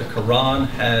theology, the Quran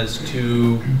has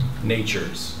two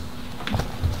natures.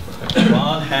 The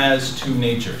Quran has two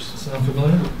natures. Sound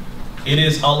familiar? It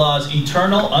is Allah's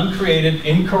eternal, uncreated,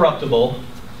 incorruptible,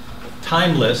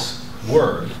 timeless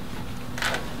word.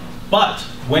 But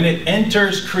when it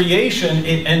enters creation,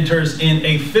 it enters in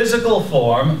a physical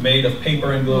form made of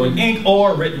paper and glue and ink,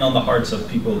 or written on the hearts of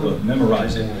people who have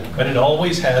memorized it. But it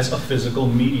always has a physical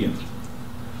medium.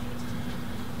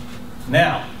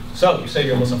 Now, so you say to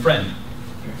your Muslim friend,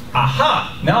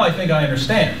 aha, now I think I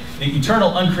understand. The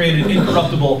eternal, uncreated,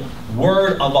 incorruptible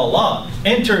word of Allah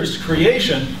enters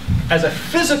creation, as a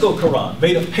physical Quran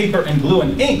made of paper and glue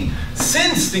and ink,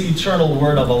 since the eternal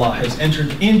word of Allah has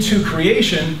entered into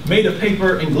creation made of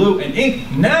paper and glue and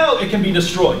ink, now it can be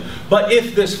destroyed. But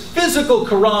if this physical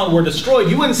Quran were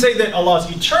destroyed, you wouldn't say that Allah's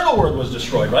eternal word was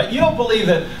destroyed, right? You don't believe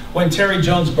that when Terry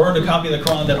Jones burned a copy of the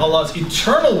Quran that Allah's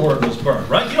eternal word was burned,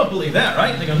 right? You don't believe that,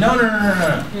 right? They go, no, no, no, no,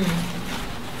 no.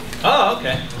 Oh,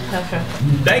 okay. Okay.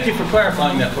 Thank you for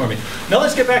clarifying that for me. Now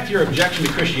let's get back to your objection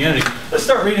to Christianity. Let's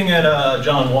start reading at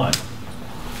John 1.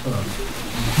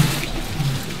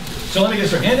 So let me get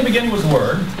started. In the beginning was the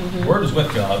Word. The Word was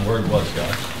with God. The Word was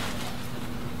God.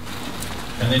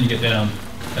 And then you get down,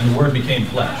 and the Word became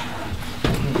flesh.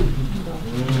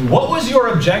 What was your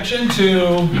objection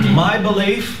to my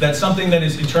belief that something that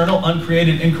is eternal,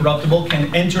 uncreated, incorruptible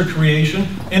can enter creation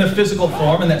in a physical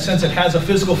form, in that sense it has a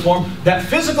physical form? That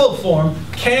physical form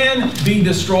can be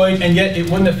destroyed, and yet it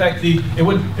wouldn't affect the, it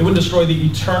wouldn't destroy the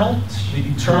eternal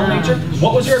nature.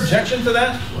 What was your objection to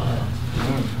that?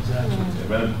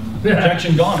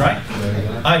 Objection gone, right?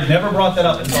 I've never brought that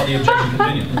up until the objection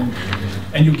continued.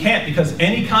 And you can't, because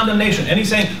any condemnation, any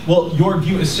saying, well, your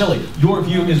view is silly, your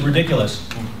view is ridiculous,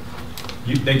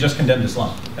 they just condemned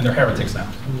Islam, and they're heretics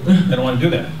now. They don't want to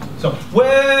do that. So,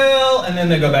 well, and then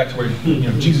they go back to where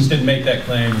Jesus didn't make that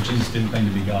claim, or Jesus didn't claim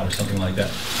to be God, or something like that.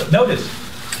 But notice,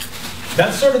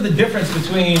 that's sort of the difference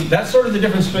between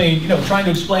trying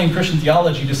to explain Christian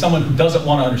theology to someone who doesn't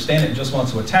want to understand it and just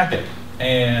wants to attack it,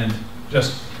 and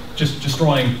just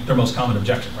destroying their most common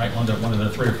objection, right? One of the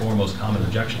 3 or 4 most common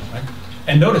objections, right?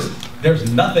 And notice,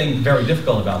 there's nothing very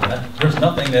difficult about that. There's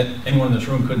nothing that anyone in this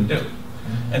room couldn't do.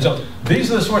 And so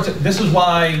these are the sorts of, this is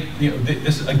why,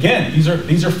 this again, these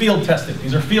are field tested.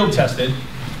 These are field tested.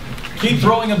 Keep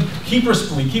throwing them, keep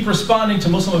responding to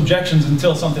Muslim objections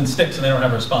until something sticks and they don't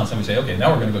have a response. And we say, okay,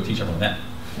 now we're going to go teach everyone that.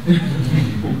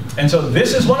 And so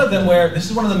this is one of them where,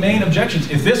 this is one of the main objections.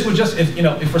 If this would just,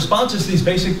 if responses to these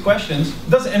basic questions,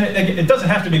 it doesn't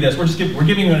have to be this, we're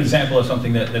giving you an example of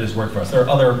something that has worked for us. There are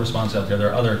other responses out there. There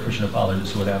are other Christian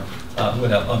apologists who would have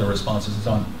other responses and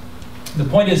so on. The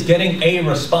point is getting a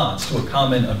response to a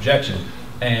common objection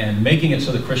and making it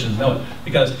so that Christians know it.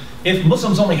 Because if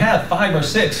Muslims only have 5 or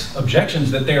 6 objections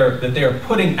that they're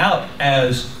putting out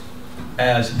as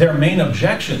their main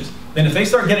objections, then if they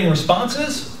start getting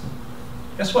responses,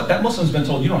 guess what? That Muslim's been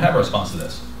told, you don't have a response to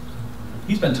this.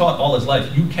 He's been taught all his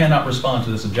life, you cannot respond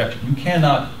to this objection. You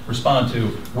cannot respond to,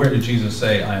 where did Jesus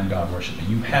say, I am God, worship me?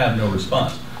 You have no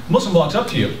response. The Muslim walks up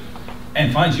to you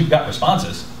and finds you've got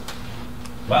responses.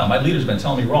 Wow, my leader's been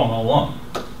telling me wrong all along.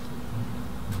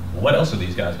 What else have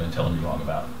these guys been telling me wrong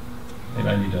about?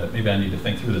 Maybe I need to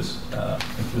think through this a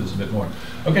bit more.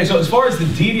 Okay, so as far as the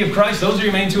deity of Christ, those are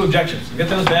your main 2 objections. You get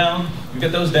those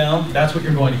down. That's what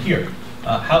you're going to hear.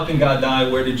 How can God die?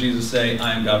 Where did Jesus say,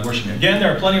 I am God, worship me? Again,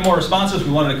 there are plenty more responses.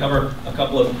 We wanted to cover a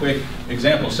couple of quick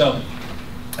examples. So,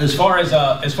 as far as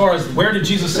where did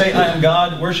Jesus say, I am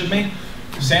God, worship me?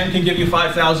 Sam can give you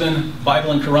 5,000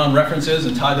 Bible and Quran references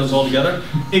and tie those all together.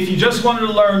 If you just wanted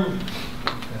to learn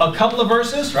a couple of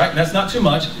verses, right? That's not too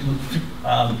much.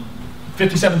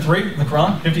 57:3 of the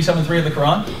Quran. 57:3 of the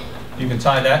Quran. You can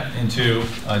tie that into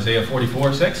Isaiah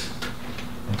 44:6.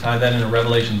 And tie that into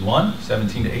Revelation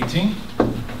 1:17 to 18.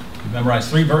 You've memorized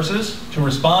 3 verses to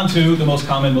respond to the most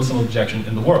common Muslim objection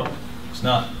in the world. It's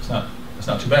not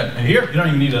too bad. And here, you don't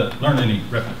even need to learn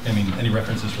any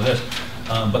references for this.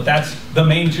 But that's the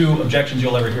main 2 objections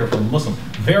you'll ever hear from a Muslim.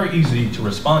 Very easy to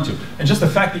respond to. And just the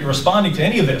fact that you're responding to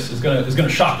any of this is going to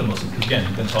shock the Muslim. Because again,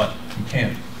 you've been taught you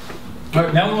can't. All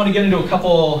right, now we want to get into a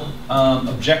couple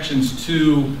objections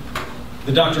to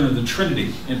the doctrine of the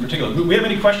Trinity in particular. Do we have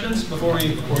any questions before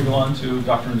we go on to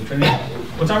doctrine of the Trinity?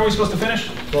 What time are we supposed to finish?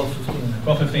 12:15.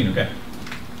 12:15, okay.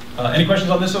 Any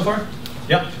questions on this so far?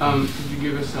 Yeah. Could you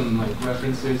give us some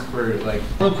references for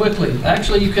Real quickly,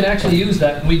 actually, you can actually use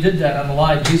that, and we did that on the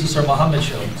live Jesus or Muhammad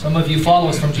show. Some of you follow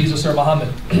us from Jesus or Muhammad.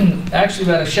 Actually,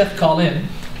 we had a chef call in.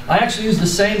 I actually used the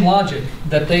same logic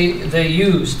that they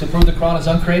use to prove the Quran is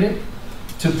uncreated,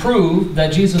 to prove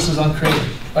that Jesus is uncreated.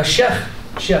 A chef,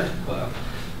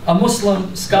 a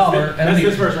Muslim scholar. That's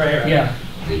this verse right here. Yeah.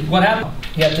 What happened?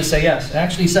 He had to say yes. It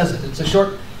actually says it. It's a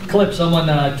short clip. Someone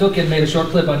took it and made a short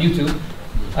clip on YouTube.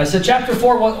 I said, chapter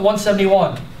 4,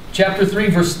 171. Chapter 3,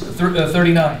 verse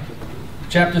 39.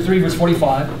 Chapter 3, verse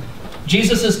 45.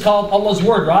 Jesus is called Allah's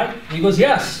Word, right? He goes,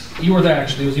 yes. You were there,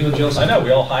 actually. It was you and Joseph. I know.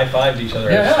 We all high-fived each other.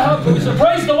 Yeah. So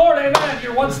praise the Lord. Amen.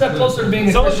 You're one step closer to being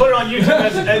a Someone Christian. put it on YouTube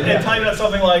and type out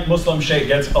something like Muslim Sheikh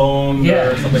gets owned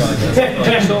or something like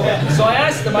that. So I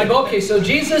asked him, I go, okay, so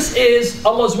Jesus is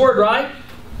Allah's Word, right?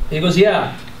 He goes,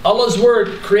 yeah. Allah's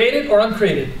Word, created or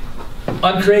uncreated?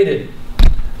 Uncreated.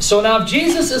 So now if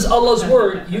Jesus is Allah's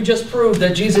word, you just proved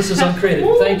that Jesus is uncreated.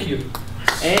 Thank you.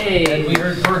 Hey. And we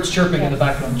heard birds chirping in the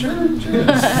background.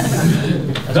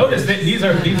 Notice that these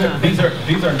are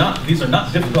not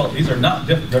difficult.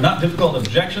 They're not difficult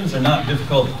objections. They're not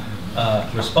difficult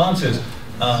responses.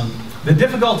 The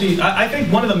difficulty, I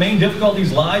think one of the main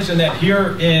difficulties lies in that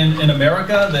here in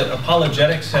America, that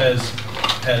apologetics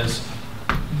has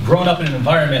grown up in an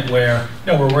environment where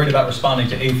we're worried about responding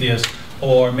to atheists,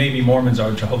 or maybe Mormons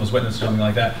or Jehovah's Witnesses or something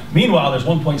like that. Meanwhile, there's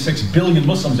 1.6 billion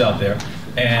Muslims out there,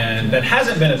 and that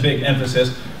hasn't been a big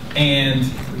emphasis. And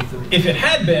if it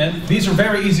had been, these are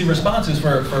very easy responses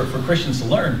for Christians to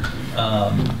learn.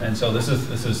 And so this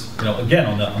is again,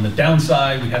 on the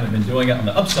downside, we haven't been doing it. On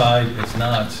the upside, it's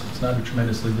not a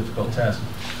tremendously difficult task.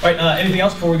 All right, anything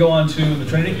else before we go on to the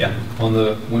Trinity? Yeah.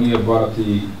 When you brought up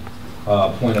the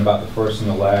point about the first and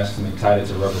the last, and then tied it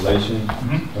to Revelation,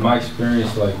 in my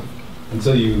experience, like,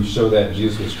 until you show that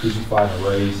Jesus was crucified and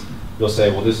raised, you'll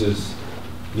say, well, this is,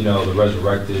 the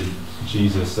resurrected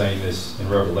Jesus saying this in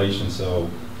Revelation, so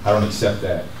I don't accept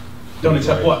that. Don't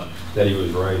accept what? That he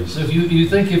was raised. So if you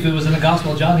think if it was in the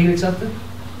Gospel of John, he'd accept it?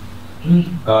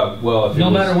 Well, if no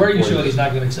matter where you show it, he's not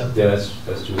going to accept it. Yeah,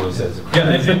 that's true what it says. Yeah,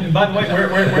 and by the way,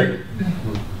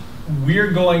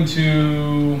 we're going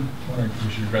to. We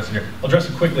should address it here. I'll address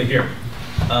it quickly here.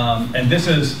 And this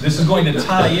is going to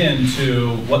tie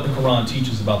into what the Quran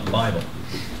teaches about the Bible.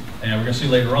 And we're going to see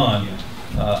later on,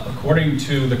 according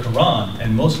to the Quran,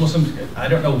 and most Muslims, I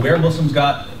don't know where Muslims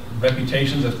got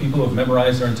reputations as people who have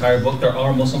memorized their entire book. There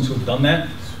are Muslims who have done that.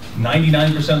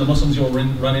 99% of the Muslims you'll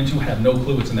run into have no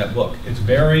clue what's in that book. It's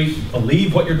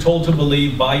believe what you're told to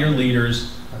believe by your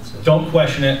leaders. Don't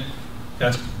question it.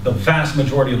 That's the vast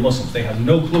majority of Muslims. They have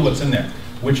no clue what's in there,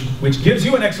 which gives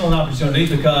you an excellent opportunity,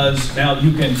 because now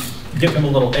you can give them a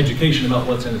little education about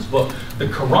what's in this book. The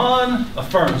Quran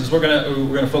affirms, as we're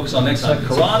gonna focus on next time, the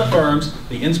Quran affirms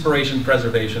the inspiration,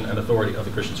 preservation, and authority of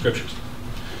the Christian scriptures.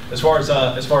 As far as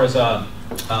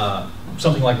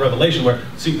something like Revelation, where,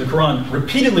 see, the Quran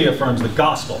repeatedly affirms the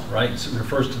gospel, right? It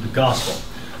refers to the gospel.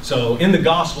 So in the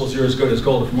Gospels, you're as good as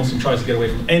gold. If a Muslim tries to get away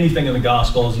from anything in the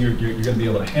Gospels, you're going to be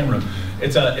able to hammer him.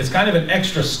 It's kind of an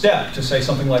extra step to say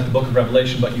something like the book of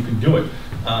Revelation, but you can do it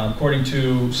according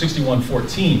to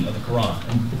 61:14 of the Quran.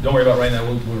 And don't worry about writing that.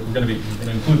 We're going to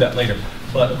include that later.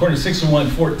 But according to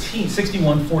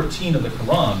 61:14 of the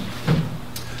Quran,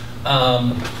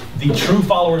 the true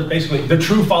followers, basically, the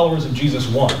true followers of Jesus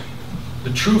won.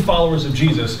 The true followers of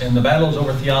Jesus, in the battles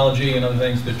over theology and other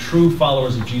things, the true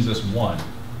followers of Jesus won.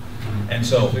 And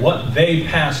so what they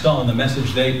passed on, the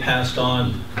message they passed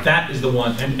on, that is the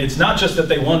one. And it's not just that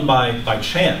they won by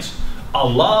chance.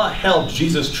 Allah helped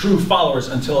Jesus' true followers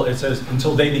until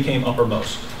they became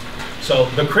uppermost. So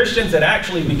the Christians that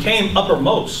actually became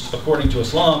uppermost, according to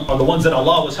Islam, are the ones that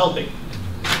Allah was helping.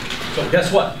 So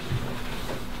guess what?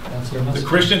 The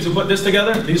Christians who put this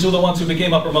together, these are the ones who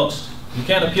became uppermost. You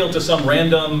can't appeal to some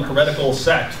random heretical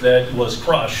sect that was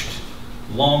crushed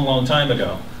long, long time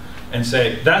ago and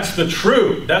say, that's the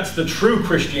true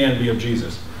Christianity of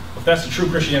Jesus. If that's the true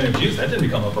Christianity of Jesus, that didn't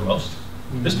become uppermost.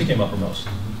 This became uppermost.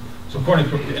 So according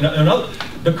to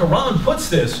the Quran puts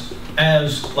this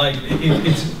as like,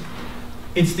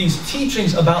 it's these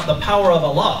teachings about the power of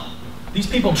Allah. These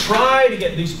people try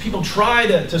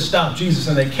to stop Jesus,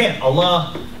 and they can't.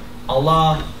 Allah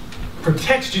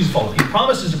protects Jesus' followers. He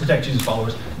promises to protect Jesus'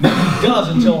 followers, and he does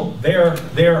until their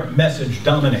message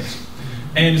dominates.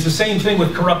 And it's the same thing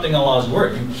with corrupting Allah's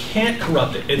word. You can't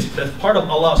corrupt it. That's part of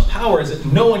Allah's power, is that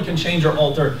no one can change or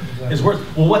alter his words.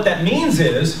 Well, what that means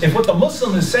is, if what the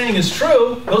Muslim is saying is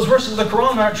true, those verses of the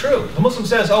Quran aren't true. The Muslim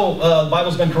says, the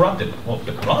Bible's been corrupted. Well,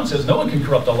 the Quran says no one can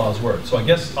corrupt Allah's word. So I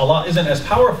guess Allah isn't as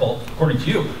powerful, according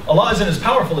to you. Allah isn't as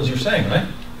powerful as you're saying, right?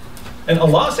 And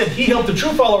Allah said he helped the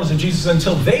true followers of Jesus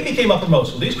until they became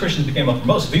uppermost. Well, these Christians became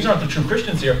uppermost. If these aren't the true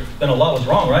Christians here, then Allah was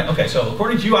wrong, right? Okay, so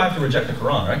according to you, I have to reject the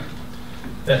Quran, right?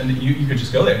 And you could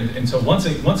just go there. And so once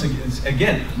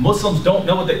again, Muslims don't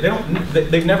know what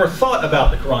they've never thought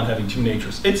about the Quran having two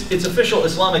natures. It's official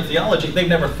Islamic theology. They've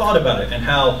never thought about it and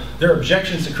how their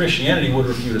objections to Christianity would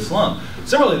refute Islam.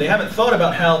 Similarly, they haven't thought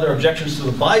about how their objections to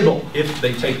the Bible, if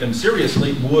they take them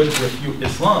seriously, would refute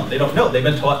Islam. They don't know. They've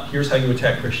been taught, here's how you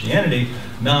attack Christianity,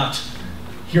 not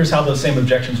here's how those same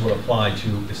objections would apply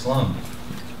to Islam.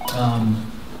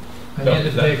 And yet,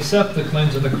 if they accept the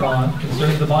claims of the Quran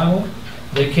concerning the Bible,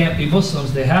 they can't be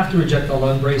Muslims. They have to reject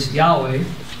Allah, embrace Yahweh,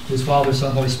 His Father,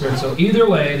 Son, Holy Spirit. So either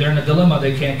way, they're in a dilemma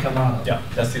they can't come out of. Yeah,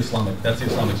 that's the Islamic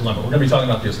dilemma. We're going to be talking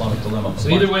about the Islamic dilemma. So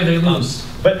either way, they lose.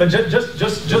 But just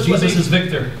Jesus is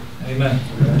victor. Amen.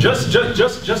 Just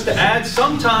to add,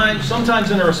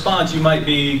 sometimes in a response you might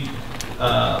be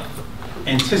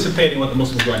anticipating what the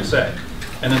Muslim's going to say,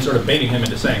 and then sort of baiting him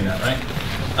into saying that,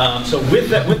 right? So with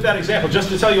that example, just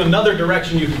to tell you another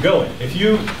direction you could go in, if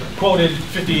you quoted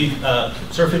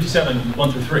Surah 57,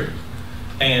 1 through 3,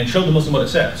 and showed the Muslim what it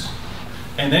says,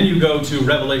 and then you go to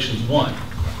Revelations 1,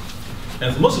 and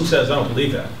if the Muslim says, I don't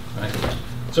believe that, right?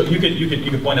 So you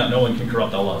could point out no one can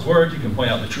corrupt Allah's word. You can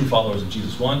point out the true followers of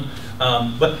Jesus won.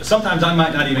 But sometimes I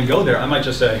might not even go there. I might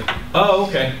just say, oh,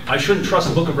 okay, I shouldn't trust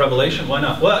the book of Revelation. Why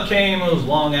not? Well, it was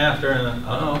long after, and then,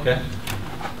 oh, okay.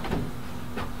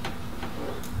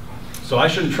 So I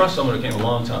shouldn't trust someone who came a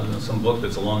long time, some book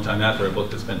that's a long time after a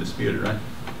book that's been disputed, right?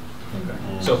 Okay.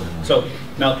 So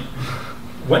now,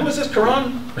 when was this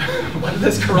Quran? When did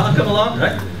this Quran come along,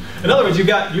 right? In other words, you've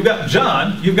got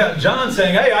John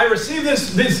saying, "Hey, I received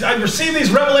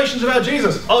these revelations about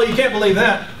Jesus." Oh, you can't believe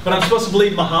that, but I'm supposed to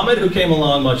believe Muhammad, who came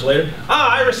along much later.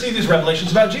 I received these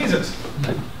revelations about Jesus.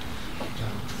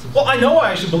 Well, I know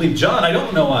why I should believe John. I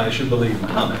don't know why I should believe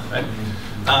Muhammad. Right?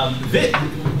 The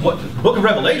Book of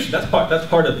Revelation, that's part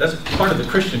of the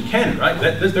Christian canon, right?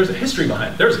 There's a history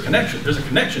behind it. There's a connection. There's a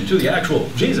connection to the actual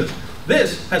Jesus.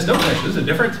 This has no connection. This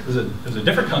is a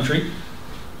different country.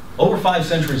 Over 5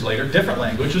 centuries later, different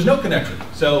language. There's no connection.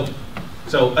 So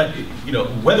you know,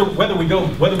 whether we go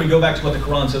back to what the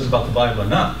Quran says about the Bible or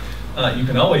not, you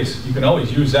can always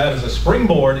use that as a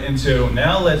springboard into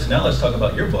now let's talk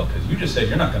about your book, because you just said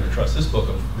you're not going to trust this book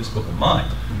of mine.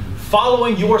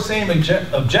 Following your same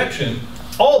objection,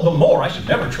 all the more I should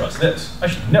never trust this. I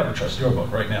should never trust your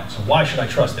book right now. So why should I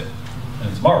trust it? And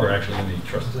it's Margaret actually going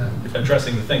to be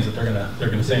addressing the things that they're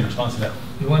going to say in response to that.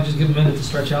 You want to just give a minute to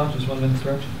stretch out? Just 1 minute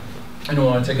stretch?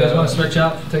 Anyone want to take You guys want to stretch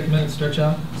out? Take a minute to stretch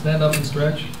out? Stand up and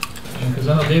stretch? Because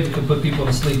I know David could put people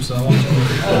to sleep, so I want you to...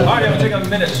 All right, I'm going to take a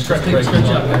minute to stretch break. Stretch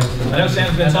out, guys. I know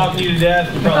Sam's been talking to you to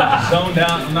death. You're probably zoned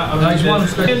out.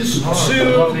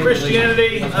 To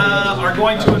Christianity are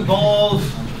going to involve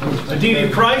the deity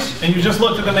of Christ, and you just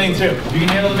looked at the main two. If you can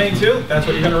handle the main two, that's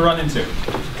what you're going to run into.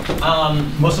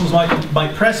 Muslims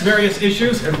might press various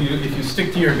issues. If you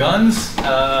stick to your guns,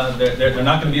 they're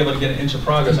not going to be able to get an inch of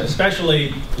progress,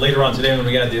 especially later on today when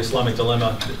we got the Islamic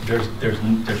dilemma.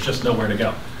 There's just nowhere to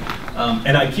go.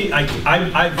 And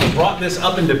I've brought this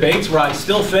up in debates where I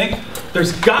still think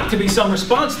there's got to be some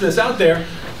response to this out there,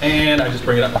 and I just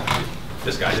bring it up.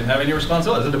 This guy didn't have any response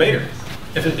at all. As a debater,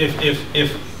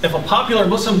 if a popular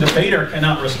Muslim debater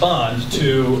cannot respond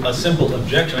to a simple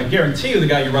objection, I guarantee you the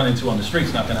guy you run into on the street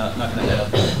is not going to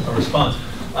have a response.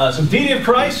 So deity of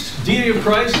Christ,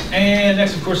 and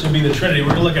next of course would be the Trinity.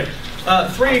 We're going to look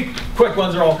at 3 quick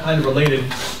ones. They're all kind of related.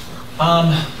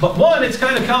 But one, it's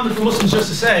kind of common for Muslims just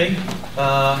to say,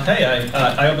 hey,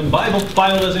 I opened the Bible. The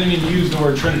Bible doesn't even use the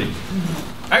word Trinity.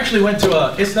 I actually went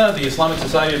to ISNA, the Islamic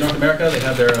Society of North America. They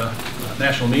have their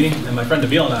national meeting, and my friend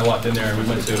Nabil and I walked in there,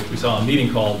 and we saw a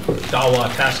meeting called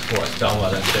Dawah Task Force.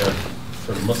 Dawah, that's their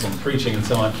sort of Muslim preaching and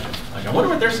so on. Like, I wonder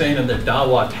what they're saying in their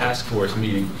Dawah Task Force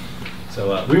meeting.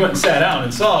 So we went and sat down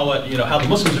and saw how the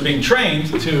Muslims are being trained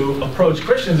to approach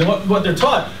Christians and what they're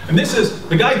taught. And this is,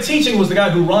 the guy teaching was the guy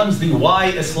who runs the Why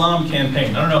Islam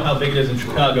campaign. I don't know how big it is in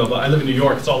Chicago, but I live in New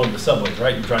York. It's all over the subways,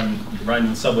 right? You're riding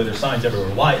in the subway, there's signs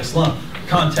everywhere. Why Islam?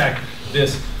 Contact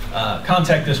this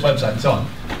website and so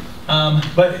on.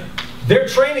 But their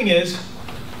training is,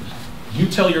 you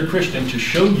tell your Christian to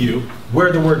show you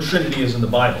where the word Trinity is in the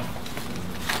Bible.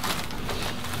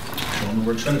 Show them the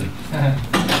word Trinity.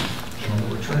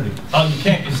 Trinity. You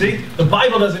can't. You see, the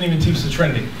Bible doesn't even teach the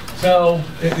Trinity. So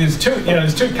there's two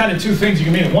things you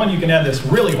can mean. One, you can have this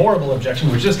really horrible objection,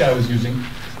 which this guy was using,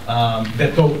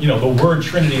 that the word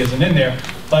Trinity isn't in there.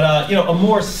 But a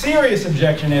more serious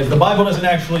objection is the Bible doesn't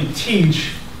actually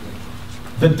teach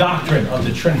the doctrine of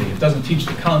the Trinity. It doesn't teach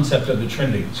the concept of the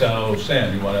Trinity. So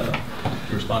Sam, you want to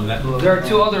respond to that? There are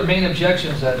 2 other main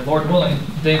objections that, Lord willing,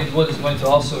 David Wood is going to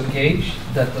also engage,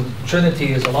 that the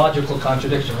Trinity is a logical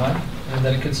contradiction, right? And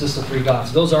that it consists of 3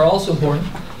 gods. Those are also important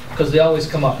because they always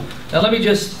come up. Now let me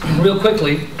just real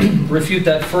quickly refute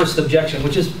that first objection,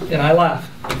 which is, and I laugh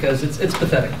because it's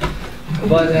pathetic.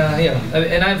 But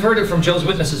and I've heard it from Joe's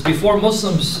witnesses. Before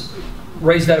Muslims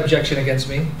raised that objection against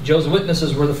me, Joe's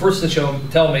witnesses were the first to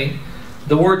tell me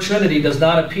the word Trinity does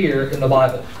not appear in the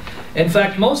Bible. In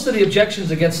fact, most of the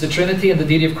objections against the Trinity and the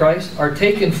deity of Christ are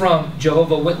taken from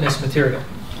Jehovah's Witness material.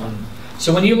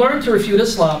 So when you learn to refute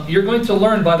Islam, you're going to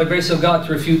learn, by the grace of God,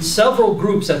 to refute several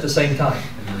groups at the same time.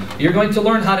 You're going to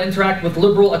learn how to interact with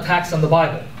liberal attacks on the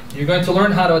Bible. You're going to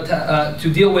learn how to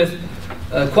deal with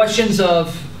questions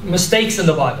of mistakes in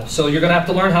the Bible. So you're going to have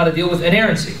to learn how to deal with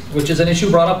inerrancy, which is an issue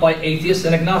brought up by atheists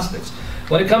and agnostics.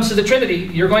 When it comes to the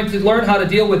Trinity, you're going to learn how to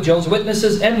deal with Jehovah's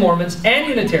Witnesses and Mormons and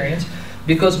Unitarians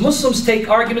Because Muslims take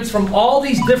arguments from all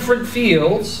these different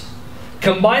fields,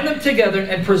 combine them together,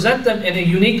 and present them in a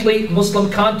uniquely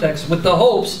Muslim context with the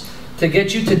hopes to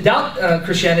get you to doubt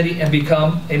Christianity and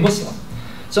become a Muslim.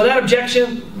 So that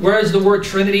objection, where is the word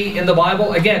Trinity in the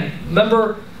Bible? Again,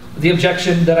 remember the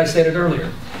objection that I stated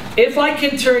earlier. If I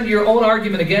can turn your own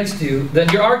argument against you, then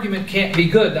your argument can't be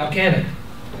good, now can it?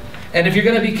 And if you're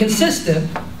going to be consistent,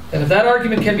 and if that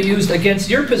argument can be used against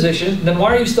your position, then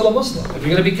why are you still a Muslim? If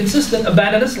you're going to be consistent,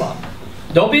 abandon Islam.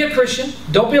 Don't be a Christian,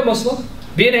 don't be a Muslim,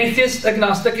 be an atheist,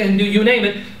 agnostic, and Hindu, you name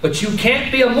it, but you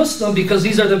can't be a Muslim because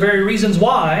these are the very reasons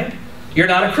why you're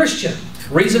not a Christian.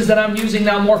 Reasons that I'm using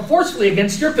now more forcefully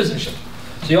against your position.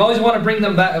 So you always want to bring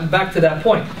them back to that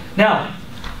point. Now,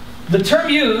 the term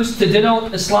used to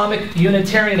denote Islamic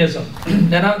Unitarianism,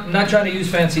 and I'm not trying to use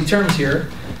fancy terms here,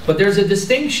 but there's a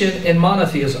distinction in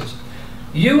monotheisms.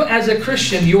 You as a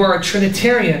Christian, you are a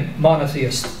Trinitarian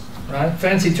monotheist, right?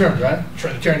 Fancy terms, right?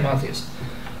 Trinitarian monotheist.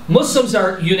 Muslims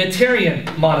are Unitarian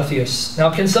monotheists. Now,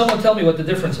 can someone tell me what the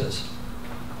difference is?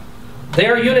 They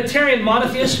are Unitarian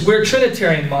monotheists, we're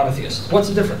Trinitarian monotheists. What's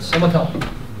the difference? Someone tell me.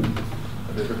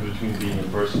 The difference between being a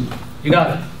person. You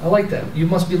got it. I like that. You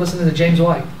must be listening to James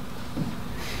White.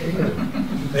 There you go.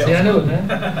 See, I knew it, man.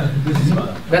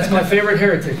 That's my favorite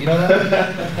heretic, you know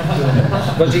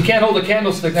that? But you can't hold a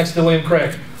candlestick next to William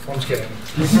Craig. I'm just kidding.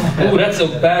 Oh, that's a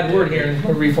bad word here in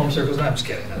Reform circles. No, I'm just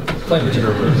kidding.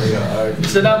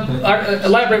 So now,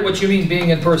 elaborate what you mean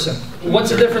being in person. What's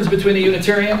the difference between a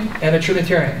Unitarian and a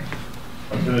Trinitarian?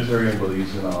 A Trinitarian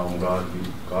believes in God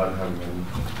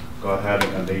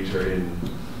having a nature in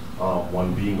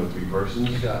one being with three persons.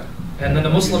 You got it. And then the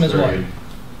Muslim is what?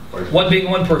 One being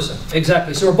one person.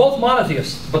 Exactly. So we're both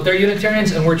monotheists, but they're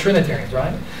Unitarians and we're Trinitarians,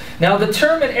 right? Now the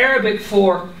term in Arabic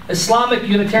for Islamic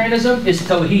Unitarianism is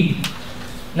Tawheed.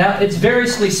 Now it's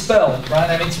variously spelled, right?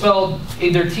 I mean spelled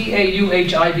either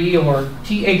T-A-U-H-I-D or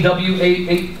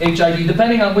T-A-W-A-H-I-D,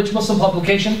 depending on which Muslim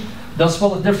publication, they'll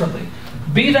spell it differently.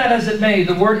 Be that as it may,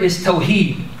 the word is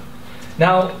Tawheed.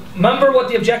 Now, remember what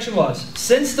the objection was.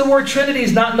 Since the word Trinity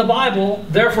is not in the Bible,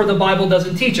 therefore the Bible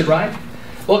doesn't teach it, right?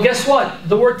 Well, guess what?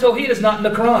 The word Tawheed is not in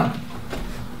the Quran.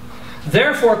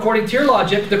 Therefore, according to your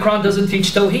logic, the Quran doesn't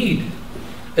teach Tawheed.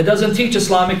 It doesn't teach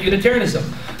Islamic Unitarianism.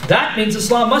 That means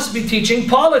Islam must be teaching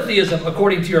polytheism,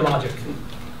 according to your logic.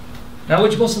 Now,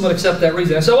 which Muslim would accept that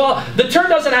reason? So, well, the term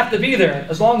doesn't have to be there,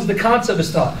 as long as the concept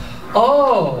is taught.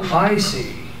 Oh, I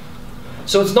see.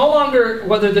 So it's no longer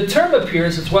whether the term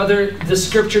appears, it's whether the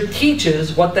scripture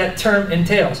teaches what that term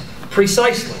entails.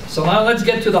 Precisely. So now let's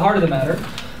get to the heart of the matter.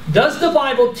 Does the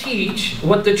Bible teach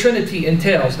what the Trinity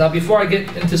entails? Now before I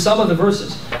get into some of the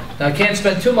verses, now I can't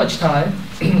spend too much time,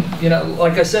 you know,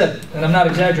 like I said, and I'm not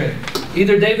exaggerating.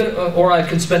 Either David or I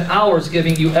can spend hours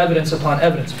giving you evidence upon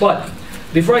evidence. But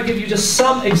before I give you just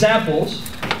some examples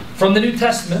from the New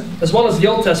Testament, as well as the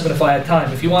Old Testament if I had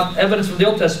time. If you want evidence from the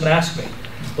Old Testament, ask me.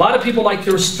 A lot of people like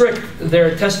to restrict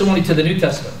their testimony to the New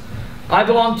Testament. I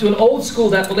belong to an old school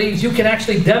that believes you can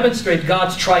actually demonstrate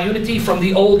God's triunity from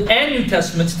the Old and New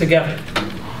Testaments together.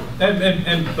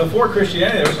 And before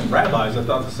Christianity, there were some rabbis that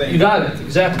thought the same. You got it,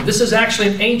 exactly. This is actually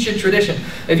an ancient tradition.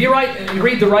 If you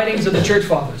read the writings of the Church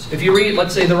Fathers, if you read,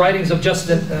 let's say, the writings of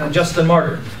Justin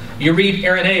Martyr, you read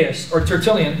Irenaeus or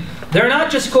Tertullian, they're not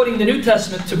just quoting the New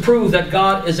Testament to prove that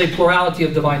God is a plurality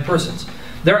of divine persons.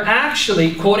 They're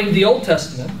actually quoting the Old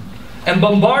Testament and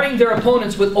bombarding their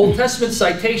opponents with Old Testament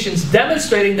citations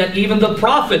demonstrating that even the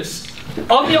prophets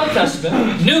of the Old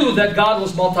Testament knew that God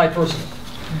was multi-personal.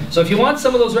 So if you want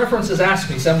some of those references, ask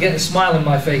me. So I'm getting a smile on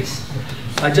my face.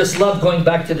 I just love going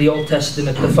back to the Old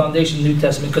Testament, the foundation of the New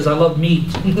Testament, because I love meat.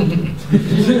 You can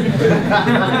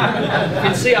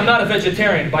see I'm not a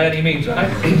vegetarian by any means,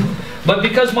 right? But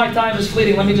because my time is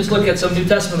fleeting, let me just look at some New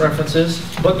Testament references.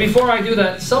 But before I do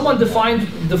that, someone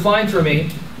define for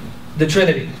me the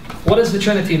Trinity. What does the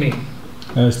Trinity mean?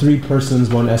 It's three persons,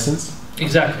 one essence.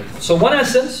 Exactly. So one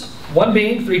essence, one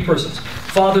being, three persons.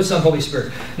 Father, Son, Holy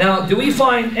Spirit. Now, do we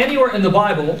find anywhere in the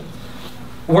Bible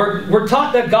where we're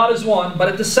taught that God is one, but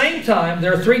at the same time,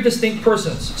 there are three distinct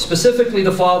persons, specifically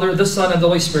the Father, the Son, and the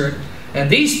Holy Spirit. And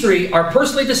these three are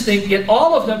personally distinct, yet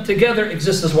all of them together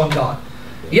exist as one God.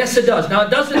 Yes, it does. Now, it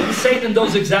doesn't say it in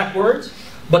those exact words,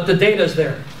 but the data is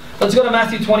there. Let's go to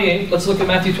Matthew 28. Let's look at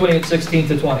Matthew 28, 16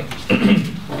 to 20.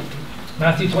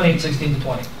 Matthew 28, 16 to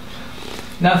 20.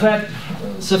 Now, if I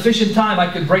had sufficient time,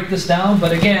 I could break this down,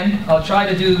 but again, I'll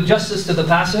try to do justice to the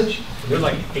passage. There's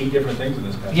like 8 different things in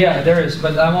this passage. Yeah, there is,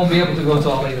 but I won't be able to go to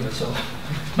all 8 of it. So,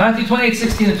 Matthew 28,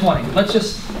 16 to 20.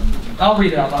 I'll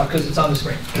read it out loud because it's on the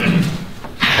screen.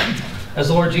 As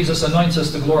the Lord Jesus anoints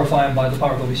us to glorify Him by the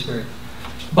power of the Holy Spirit.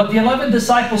 But the 11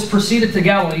 disciples proceeded to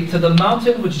Galilee, to the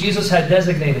mountain which Jesus had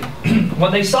designated.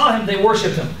 When they saw him, they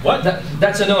worshipped him. What?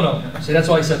 That's a no-no. See, that's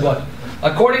why he said what?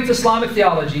 According to Islamic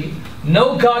theology,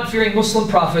 no God-fearing Muslim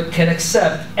prophet can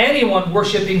accept anyone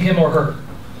worshipping him or her.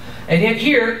 And yet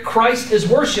here, Christ is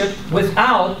worshipped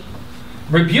without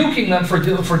rebuking them for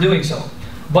doing so.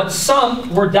 But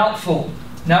some were doubtful.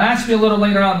 Now ask me a little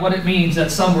later on what it means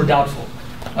that some were doubtful.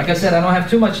 Like I said, I don't have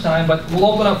too much time, but we'll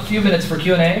open up a few minutes for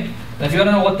Q&A. And if you want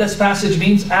to know what this passage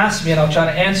means, ask me and I'll try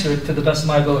to answer it to the best of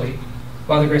my ability,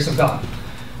 by the grace of God.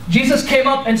 Jesus came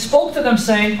up and spoke to them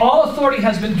saying, all authority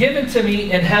has been given to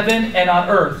me in heaven and on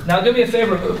earth. Now do me a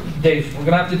favor, Dave. We're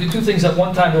going to have to do two things at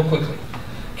one time real quickly.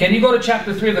 Can you go to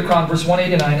chapter 3 of the Quran, verse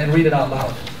 189, and read it out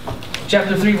loud?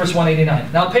 Chapter 3, verse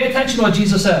 189. Now pay attention to what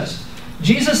Jesus says.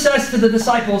 Jesus says to the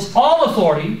disciples, all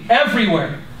authority,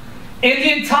 everywhere, in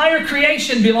the entire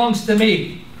creation belongs to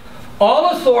me.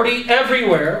 All authority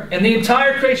everywhere, in the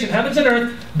entire creation, heavens and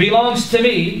earth, belongs to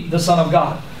me, the Son of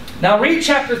God. Now read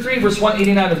chapter 3, verse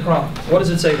 189 of the Quran. What does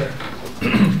it say there?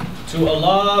 To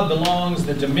Allah belongs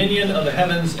the dominion of the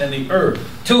heavens and the earth.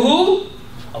 To who?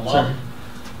 Allah.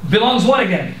 Belongs what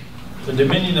again? The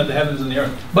dominion of the heavens and the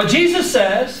earth. But Jesus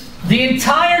says, the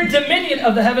entire dominion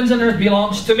of the heavens and earth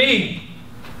belongs to me.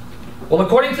 Well,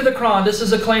 according to the Quran, this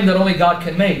is a claim that only God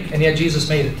can make, and yet Jesus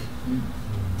made it.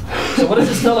 So what does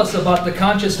this tell us about the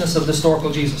consciousness of the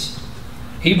historical Jesus?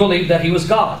 He believed that he was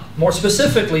God. More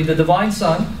specifically, the divine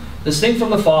Son, distinct from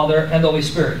the Father and the Holy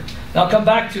Spirit. Now I'll come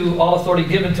back to all authority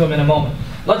given to him in a moment.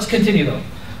 Let's continue though.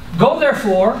 Go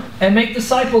therefore and make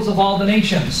disciples of all the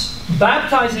nations,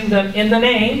 baptizing them in the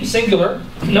name, singular,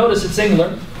 notice it's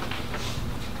singular,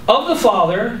 of the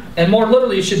Father, and more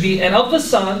literally it should be, and of the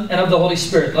Son, and of the Holy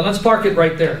Spirit. Now let's park it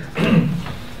right there.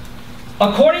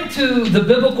 According to the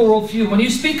biblical worldview, when you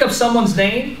speak of someone's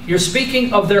name, you're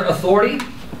speaking of their authority,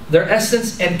 their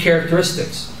essence, and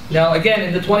characteristics. Now again,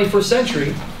 in the 21st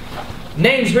century,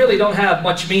 names really don't have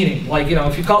much meaning. Like, you know,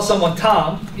 if you call someone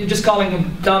Tom, you're just calling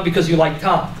him Tom because you like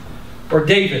Tom. Or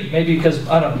David, maybe because,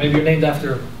 I don't know, maybe you're named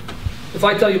after... If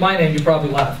I tell you my name, you probably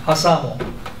laugh. Hasamo.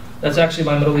 That's actually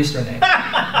my Middle Eastern name.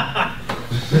 I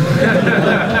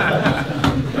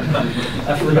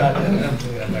forgot.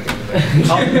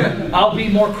 I'll be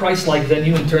more Christ-like than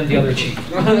you and turn the other cheek.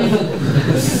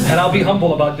 And I'll be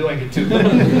humble about doing it too.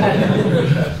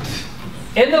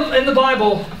 In the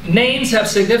Bible, names have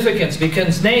significance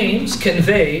because names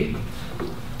convey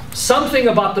something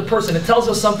about the person. It tells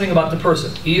us something about the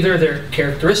person, either their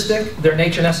characteristic, their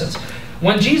nature and essence.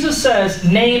 When Jesus says,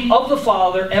 name of the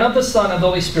Father and of the Son and the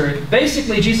Holy Spirit,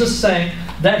 basically Jesus is saying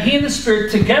that He and the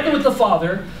Spirit, together with the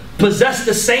Father, possess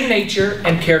the same nature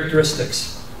and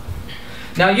characteristics.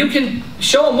 Now you can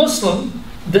show a Muslim,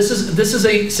 this is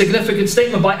a significant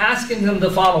statement, by asking them the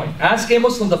following. Ask a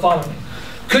Muslim the following.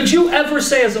 Could you ever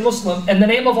say as a Muslim, in the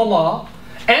name of Allah,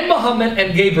 and Muhammad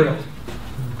and Gabriel?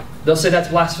 They'll say that's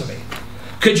blasphemy.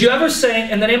 Could you ever say,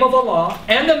 in the name of Allah,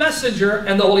 and the Messenger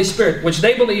and the Holy Spirit, which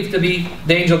they believe to be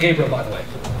the angel Gabriel, by the way.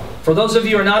 For those of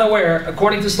you who are not aware,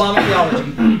 according to Islamic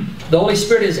theology, the Holy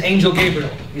Spirit is angel Gabriel.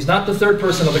 He's not the third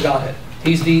person of the Godhead.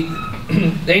 He's the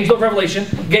angel of revelation,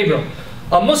 Gabriel.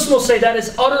 A Muslim will say that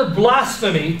is utter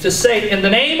blasphemy to say, in the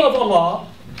name of Allah,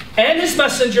 and His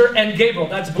Messenger and Gabriel.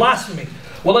 That's blasphemy.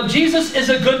 Well, if Jesus is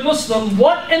a good Muslim,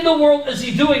 what in the world is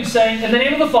He doing saying, in the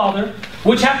name of the Father,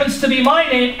 which happens to be my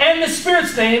name and the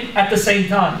Spirit's name at the same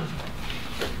time?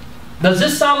 Does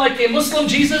this sound like a Muslim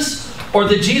Jesus or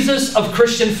the Jesus of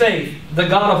Christian faith, the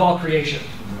God of all creation?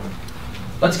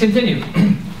 Let's continue.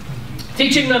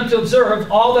 Teaching them to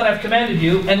observe all that I've commanded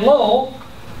you, and lo,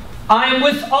 I am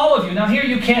with all of you. Now here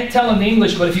you can't tell in the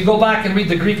English, but if you go back and read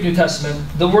the Greek New Testament,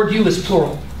 the word you is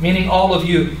plural, meaning all of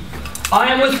you. I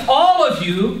am with all of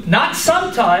you, not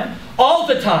sometime, all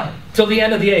the time, till the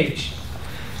end of the age.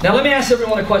 Now let me ask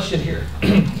everyone a question here.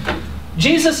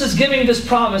 Jesus is giving this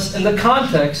promise in the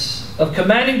context of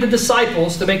commanding the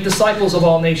disciples to make disciples of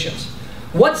all nations.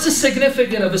 What's the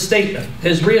significance of his statement?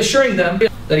 His reassuring them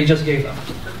that he just gave them.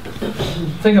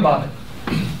 Think about it.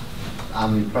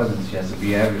 Omnipresence, he has to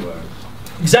be everywhere.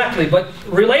 Exactly, but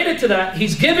related to that,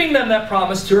 he's giving them that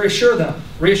promise to reassure them.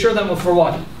 Reassure them for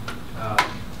what?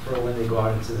 For when they go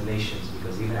out into the nations,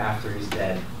 because even after he's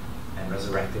dead and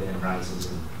resurrected and rises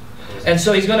and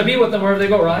so he's going to be with them wherever they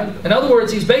go, right? In other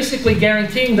words, he's basically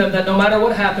guaranteeing them that no matter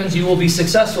what happens, you will be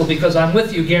successful because I'm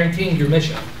with you, guaranteeing your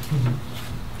mission.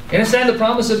 You understand the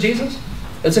promise of Jesus?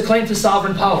 It's a claim to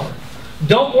sovereign power.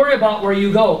 Don't worry about where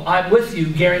you go. I'm with you,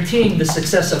 guaranteeing the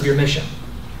success of your mission.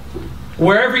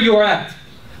 Wherever you are at.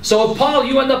 So if Paul,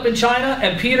 you end up in China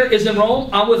and Peter is in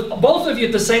Rome, I'm with both of you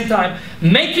at the same time,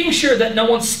 making sure that no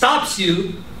one stops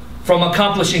you from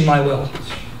accomplishing my will.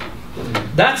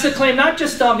 That's a claim not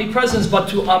just to omnipresence, but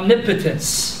to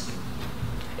omnipotence.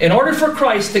 In order for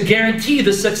Christ to guarantee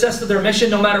the success of their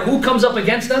mission, no matter who comes up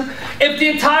against them, if the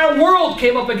entire world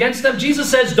came up against them, Jesus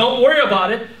says, don't worry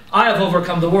about it. I have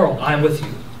overcome the world. I am with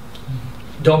you.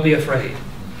 Don't be afraid.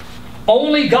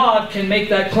 Only God can make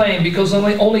that claim, because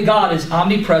only God is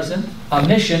omnipresent,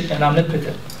 omniscient, and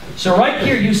omnipotent. So right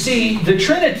here you see the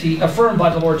Trinity affirmed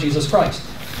by the Lord Jesus Christ.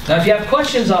 Now if you have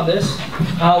questions on this,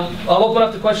 I'll open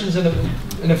up the questions in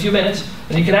a few minutes,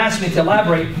 and you can ask me to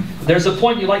elaborate. If there's a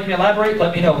point you'd like me to elaborate,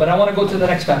 let me know. But I want to go to the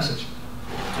next passage.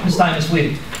 This time is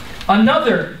fleeting.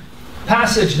 Another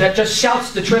passage that just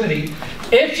shouts the Trinity,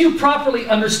 if you properly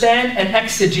understand and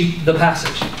exegete the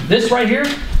passage. This right here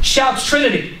shouts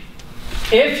Trinity.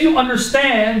 If you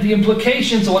understand the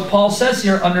implications of what Paul says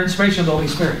here under inspiration of the Holy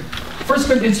Spirit. 1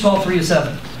 Corinthians 12,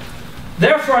 3-7.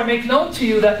 Therefore I make known to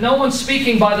you that no one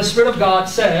speaking by the Spirit of God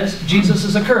says Jesus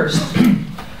is accursed.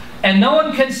 And no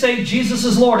one can say Jesus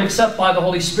is Lord except by the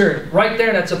Holy Spirit. Right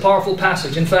there, that's a powerful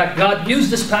passage. In fact, God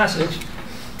used this passage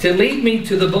to lead me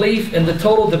to the belief in the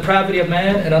total depravity of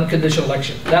man and unconditional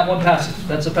election. That one passage,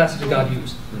 that's a passage that God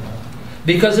used.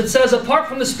 Because it says, apart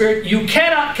from the Spirit, you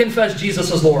cannot confess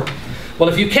Jesus as Lord. Well,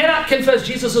 if you cannot confess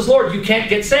Jesus as Lord, you can't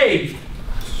get saved.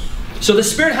 So the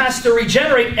Spirit has to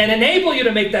regenerate and enable you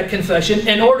to make that confession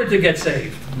in order to get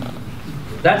saved.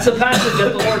 That's a passage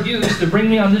that the Lord used to bring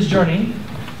me on this journey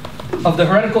of the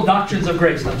heretical doctrines of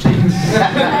grace. Okay?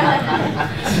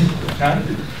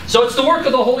 So it's the work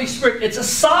of the Holy Spirit. It's a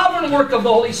sovereign work of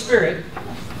the Holy Spirit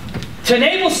to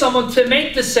enable someone to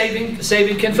make this saving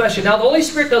confession. Now the Holy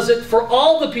Spirit does it for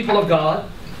all the people of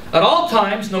God at all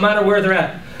times, no matter where they're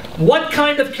at. What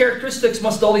kind of characteristics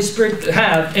must the Holy Spirit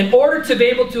have in order to be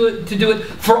able to do it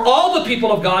for all the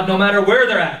people of God, no matter where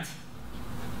they're at?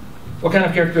 What kind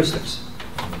of characteristics?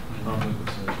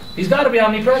 He's got to be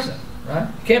omnipresent. Right?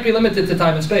 Can't be limited to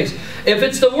time and space. If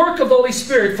it's the work of the Holy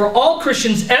Spirit for all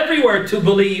Christians everywhere to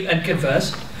believe and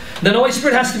confess, then the Holy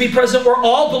Spirit has to be present where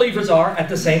all believers are at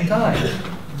the same time.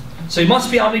 So He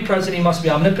must be omnipresent, He must be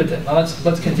omnipotent. Now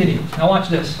let's continue. Now watch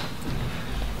this.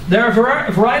 There are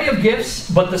a variety of gifts,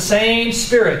 but the same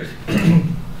Spirit.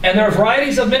 And there are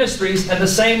varieties of ministries and the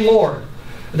same Lord.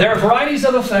 There are varieties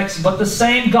of effects, but the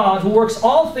same God who works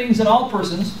all things in all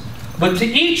persons. But to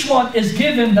each one is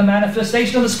given the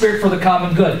manifestation of the Spirit for the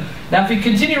common good. Now if you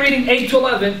continue reading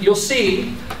 8-11, you'll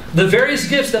see the various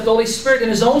gifts that the Holy Spirit in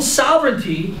His own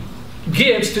sovereignty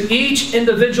gives to each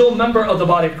individual member of the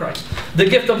body of Christ. The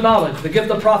gift of knowledge, the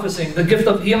gift of prophesying, the gift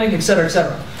of healing, etc.,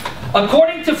 etc.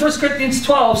 According to 1 Corinthians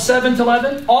 12,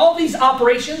 7-11, all these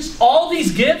operations, all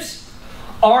these gifts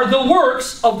are the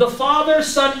works of the Father,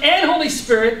 Son, and Holy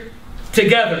Spirit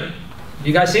together.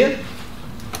 You guys see it?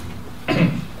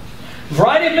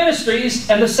 Variety of ministries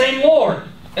and the same Lord.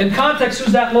 In context,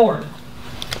 who's that Lord?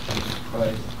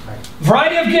 Christ.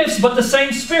 Variety of gifts, but the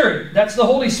same Spirit. That's the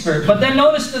Holy Spirit. But then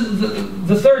notice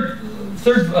the third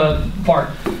part.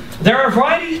 There are a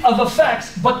variety of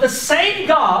effects, but the same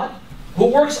God who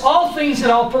works all things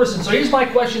in all persons. So here's my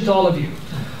question to all of you.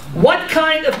 What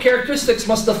kind of characteristics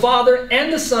must the Father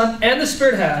and the Son and the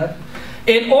Spirit have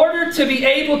in order to be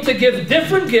able to give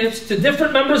different gifts to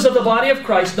different members of the body of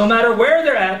Christ, no matter where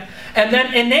they're at, and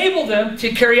then enable them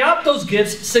to carry out those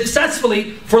gifts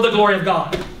successfully for the glory of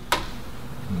God?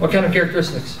 What kind of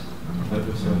characteristics?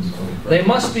 They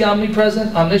must be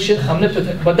omnipresent, omniscient,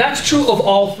 omnipotent. But that's true of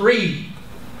all three.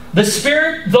 The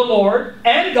Spirit, the Lord,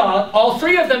 and God, all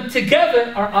three of them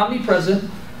together are omnipresent,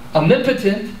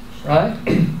 omnipotent, right?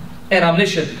 And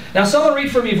omniscient. Now someone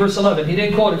read for me verse 11. He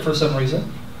didn't quote it for some reason.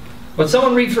 But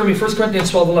someone read for me 1 Corinthians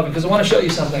 12:11, because I want to show you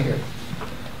something here.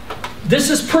 This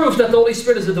is proof that the Holy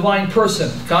Spirit is a divine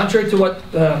person. Contrary to what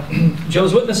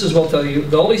Joe's witnesses will tell you,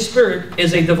 the Holy Spirit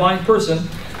is a divine person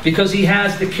because He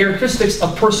has the characteristics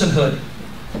of personhood.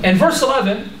 In verse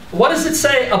 11, what does it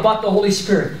say about the Holy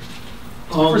Spirit?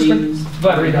 All these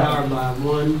are empowered by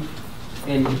one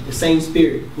and the same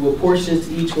Spirit, who apportions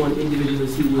to each one individually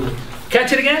as He will.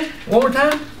 Catch it again? One more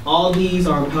time? All these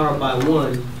are empowered by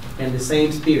one and the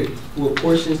same Spirit, who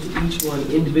apportions to each one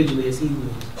individually as He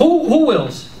will. Who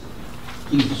wills?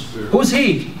 Jesus. Who's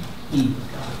He? He.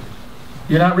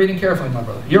 You're not reading carefully, my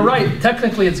brother. You're right.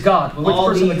 Technically, it's God. But which all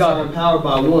person these of God? are empowered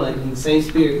by one and the same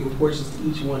Spirit, who apportions to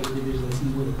each one individually as He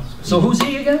will. So who's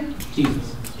He again?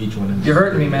 Jesus. Each one. You're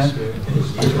hurting me, man.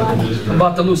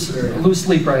 About the loose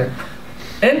sleep right here.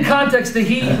 In context, the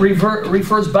He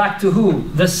refers back to who?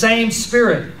 The same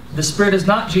Spirit. The Spirit is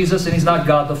not Jesus and He's not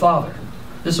God the Father.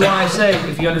 This is why I say,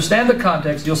 if you understand the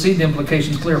context, you'll see the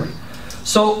implications clearly.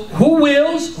 So, who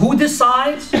wills, who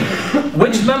decides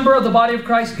which member of the body of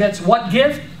Christ gets what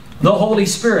gift? the Holy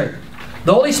Spirit.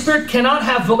 The Holy Spirit cannot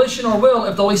have volition or will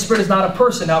if the Holy Spirit is not a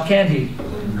person. Now can He?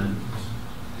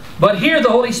 But here the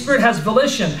Holy Spirit has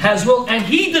volition, has will, and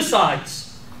He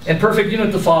decides in perfect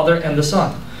unity with the Father and the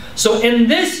Son. So in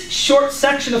this short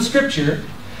section of Scripture,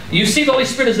 you see the Holy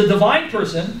Spirit is a divine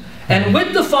person, and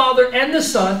with the Father and the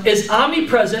Son is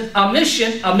omnipresent,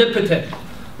 omniscient, omnipotent.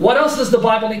 What else does the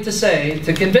Bible need to say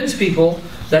to convince people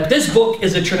that this book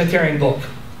is a Trinitarian book?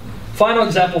 Final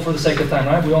example for the sake of time,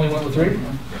 right? We only went with 3.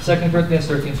 2 Corinthians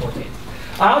 13:14.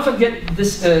 I often get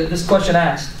this question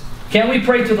asked. Can we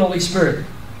pray to the Holy Spirit?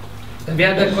 Have you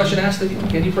had that question asked of you?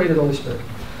 Can you pray to the Holy Spirit?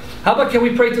 How about can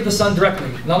we pray to the Son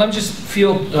directly? Now let me just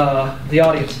feel the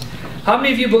audience. How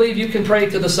many of you believe you can pray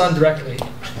to the Son directly?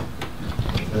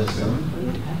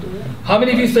 How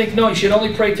many of you think, no, you should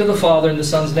only pray to the Father in the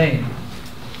Son's name?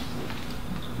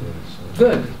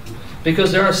 Good.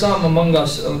 Because there are some among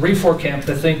us, Reform camp,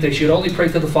 that think they should only pray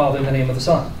to the Father in the name of the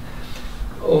Son.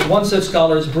 One such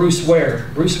scholar is Bruce Ware.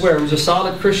 Bruce Ware, who's a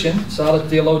solid Christian, solid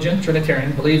theologian,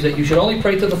 Trinitarian, believes that you should only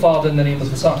pray to the Father in the name of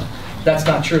the Son. That's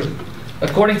not true.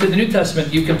 According to the New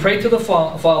Testament, you can pray to the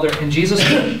Father in Jesus'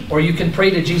 name, or you can pray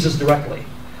to Jesus directly.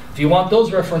 If you want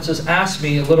those references, ask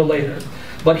me a little later.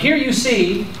 But here you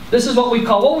see, this is what we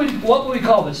call, what would we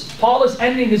call this? Paul is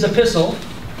ending his epistle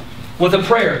with a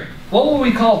prayer. What would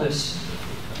we call this?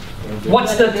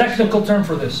 What's the technical term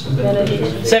for this?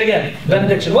 Benediction. Say it again.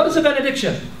 Benediction. What is a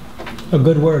benediction? A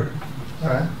good word. All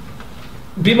right.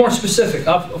 Be more specific.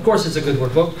 Of course it's a good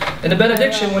word. But in a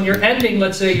benediction, when you're ending,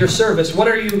 let's say, your service, what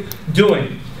are you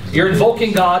doing? You're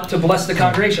invoking God to bless the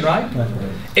congregation, right?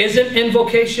 Isn't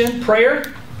invocation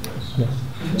prayer?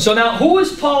 So now, who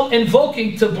is Paul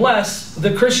invoking to bless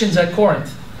the Christians at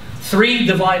Corinth? 3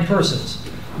 divine persons.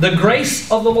 The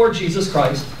grace of the Lord Jesus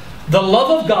Christ, the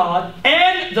love of God,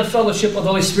 and the fellowship of the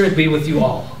Holy Spirit be with you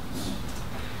all.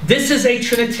 This is a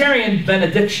Trinitarian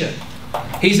benediction.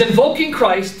 He's invoking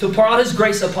Christ to pour out His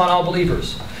grace upon all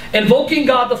believers. Invoking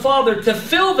God the Father to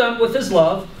fill them with His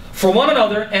love for one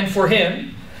another and for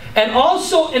Him. And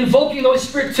also invoking the Holy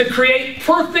Spirit to create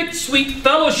perfect, sweet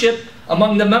fellowship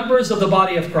among the members of the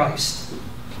body of Christ.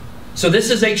 So this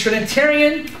is a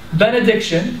Trinitarian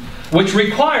benediction, which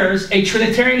requires a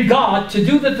Trinitarian God to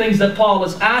do the things that Paul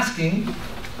is asking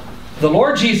the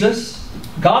Lord Jesus,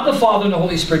 God the Father, and the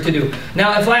Holy Spirit to do.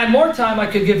 Now, if I had more time, I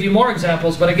could give you more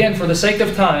examples, but again, for the sake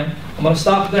of time, I'm going to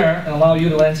stop there and allow you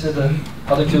to answer the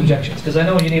other 2 objections, because I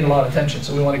know you need a lot of attention,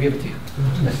 so we want to give it to you.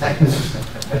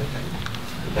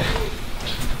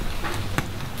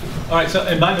 All right, so,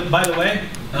 and by the way,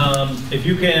 if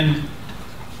you can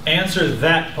answer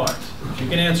that part,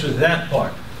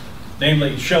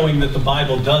 namely showing that the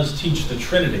Bible does teach the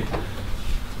Trinity,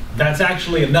 that's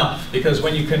actually enough, because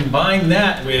when you combine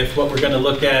that with what we're going to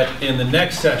look at in the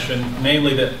next session,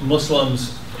 namely that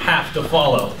Muslims have to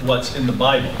follow what's in the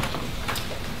Bible,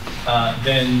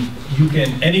 then you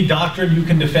can, any doctrine you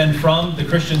can defend from the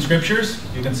Christian scriptures,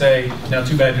 you can say, now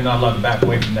too bad you're not allowed to back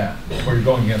away from that, or you're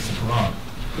going against the Quran.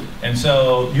 And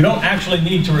so you don't actually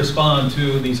need to respond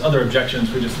to these other objections.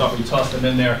 We just thought we'd toss them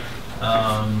in there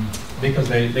because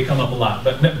they come up a lot.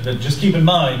 But just keep in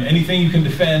mind, anything you can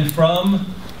defend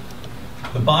from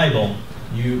the Bible,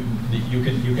 you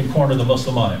can corner the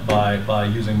Muslim on it by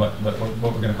using what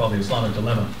we're going to call the Islamic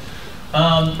dilemma.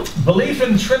 Belief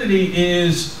in Trinity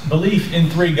is belief in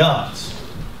 3 gods.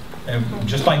 And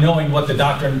just by knowing what the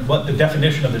doctrine, what the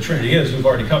definition of the Trinity is, we've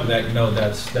already covered that. You know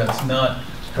that's not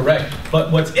correct.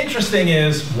 But what's interesting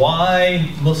is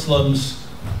why Muslims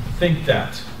think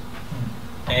that.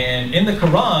 And in the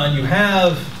Quran, you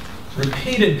have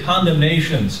repeated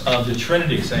condemnations of the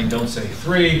Trinity, saying don't say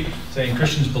 3, saying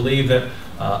Christians believe that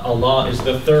Allah is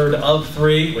the 3rd of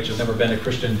 3, which has never been a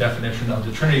Christian definition of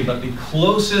the Trinity, but the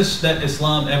closest that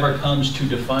Islam ever comes to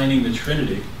defining the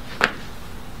Trinity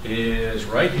is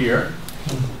right here.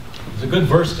 It's a good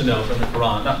verse to know from the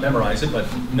Quran, not memorize it, but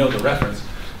know the reference.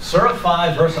 Surah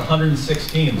 5, verse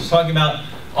 116. It's talking about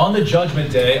on the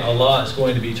judgment day, Allah is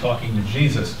going to be talking to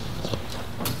Jesus.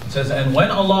 It says, and when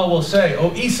Allah will say,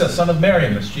 O Isa, son of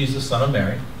Maryam, it's Jesus, son of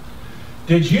Mary,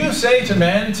 did you say to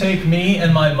men, take me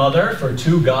and my mother for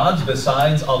 2 gods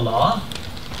besides Allah?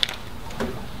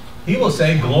 He will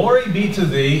say, glory be to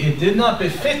thee, it did not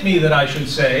befit me that I should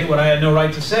say what I had no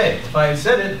right to say. If I had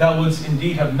said it, thou wouldst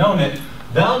indeed have known it.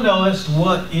 Thou knowest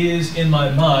what is in my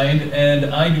mind, and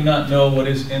I do not know what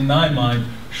is in thy mind.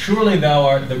 Surely thou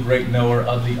art the great knower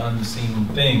of the unseen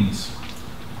things.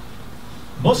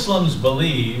 Muslims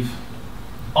believe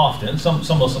often, some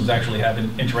Muslims actually have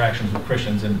interactions with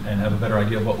Christians and have a better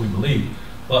idea of what we believe,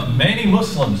 but many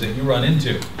Muslims that you run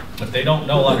into, but they don't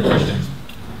know a lot of Christians,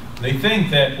 They think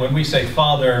that when we say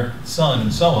Father, Son,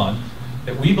 and so on,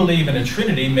 that we believe in a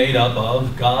Trinity made up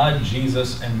of God,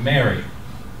 Jesus, and Mary.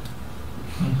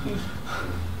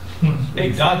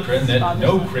 A doctrine that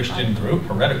no Christian group,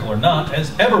 heretical or not,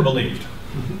 has ever believed.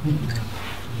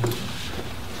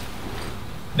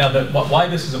 Now, why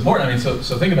this is important, I mean,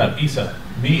 so think about it. Isa,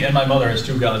 me and my mother as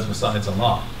two gods besides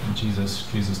Allah. And Jesus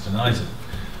denies it.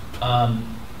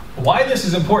 Why this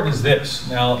is important is this.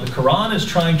 Now, the Quran is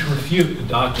trying to refute the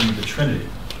doctrine of the Trinity.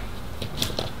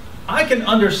 I can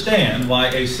understand why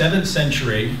a 7th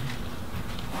century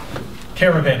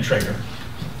caravan trader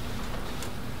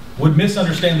would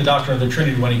misunderstand the doctrine of the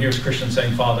Trinity when he hears Christians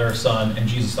saying Father, Son, and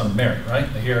Jesus, Son of Mary,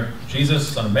 right? They hear Jesus,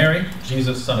 Son of Mary,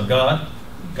 Jesus, Son of God,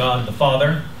 God the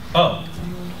Father. Oh,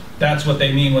 that's what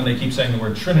they mean when they keep saying the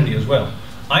word Trinity as well.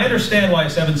 I understand why a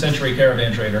 7th century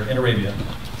caravan trader in Arabia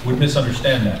would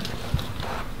misunderstand that.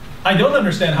 I don't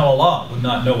understand how Allah would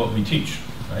not know what we teach,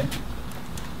 right?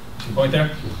 See the point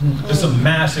there? This is a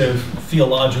massive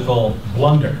theological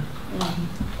blunder.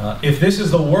 If this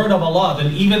is the word of Allah,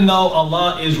 then even though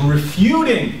Allah is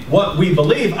refuting what we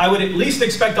believe, I would at least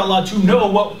expect Allah to know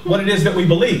what it is that we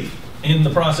believe in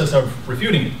the process of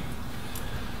refuting it.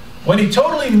 When he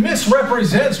totally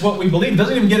misrepresents what we believe,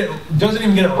 doesn't even get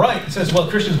it right. It says, well,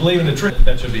 Christians believe in the Trinity.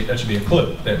 That should be a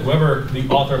clue. That whoever the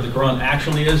author of the Quran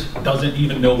actually is doesn't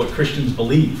even know what Christians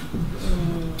believe.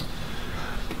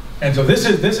 And so this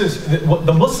is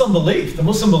the Muslim belief. The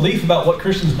Muslim belief about what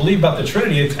Christians believe about the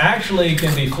Trinity, it actually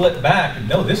can be flipped back.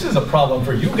 No, this is a problem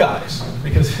for you guys,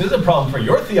 because this is a problem for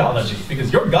your theology,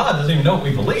 because your God doesn't even know what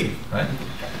we believe, right?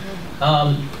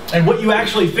 And what you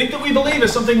actually think that we believe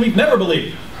is something we've never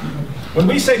believed. When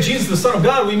we say Jesus the Son of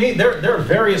God, we mean there are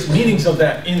various meanings of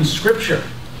that in Scripture.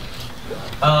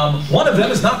 One of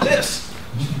them is not this.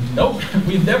 Nope,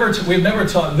 we've never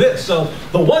taught this. So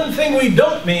the one thing we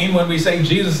don't mean when we say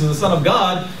Jesus is the Son of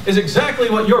God is exactly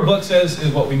what your book says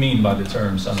is what we mean by the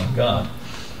term Son of God.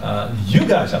 You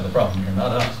guys have the problem here,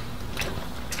 not us.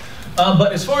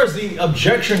 But as far as the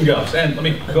objection goes, and let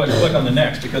me go ahead and click on the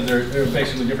next, because there are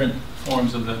basically different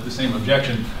forms of the same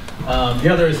objection. The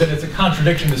other is that it's a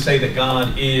contradiction to say that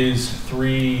God is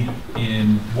 3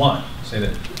 in 1. Say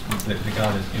that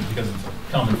God is, because it's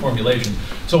a common formulation.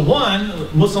 So one,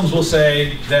 Muslims will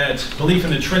say that belief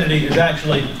in the Trinity is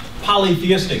actually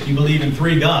polytheistic. You believe in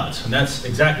 3 gods. And that's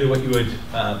exactly what you would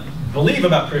believe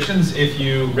about Christians if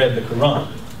you read the Quran.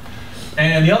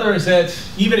 And the other is that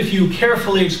even if you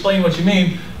carefully explain what you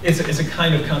mean, it's a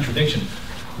kind of contradiction.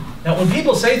 Now, when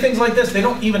people say things like this, they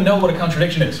don't even know what a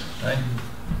contradiction is, right?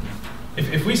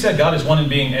 If we said God is 1 in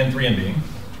being and 3 in being,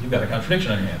 you've got a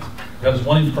contradiction on your hands. God is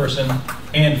 1 in person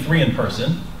and 3 in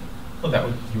person.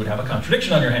 Well, you would have a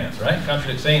contradiction on your hands, right?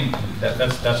 Saying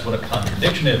that's what a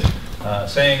contradiction is.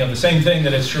 Saying of the same thing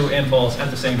that is true and false at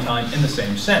the same time in the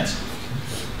same sense.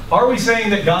 Are we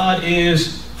saying that God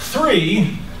is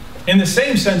 3 in the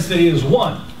same sense that he is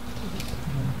 1?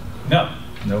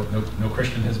 No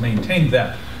Christian has maintained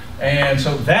that. And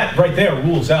so that right there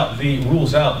rules out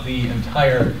the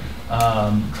entire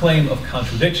claim of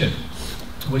contradiction.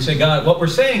 We say what we're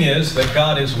saying is that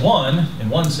God is 1 in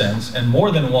one sense and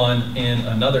more than 1 in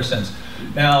another sense.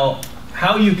 Now,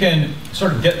 how you can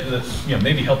sort of get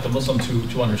maybe help the Muslim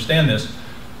to understand this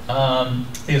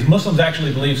is Muslims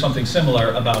actually believe something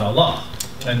similar about Allah,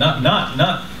 and not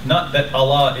that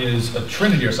Allah is a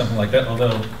Trinity or something like that.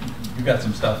 Although you got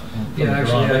some stuff from the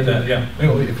Quran like that. Yeah,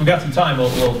 if we got some time,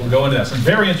 we'll go into that. Some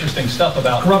very interesting stuff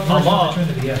about Allah.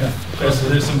 Trinity, yeah.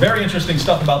 There's some very interesting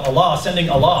stuff about Allah, sending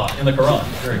Allah in the Quran.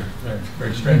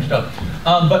 Very strange stuff.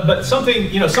 But something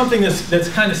that's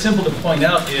kind of simple to point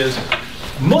out is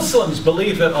Muslims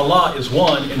believe that Allah is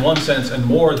 1 in one sense and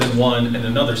more than 1 in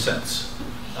another sense,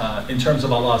 in terms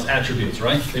of Allah's attributes,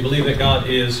 right? They believe that God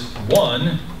is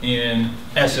 1 in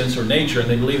essence or nature, and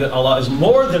they believe that Allah is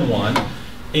more than 1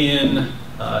 in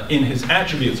his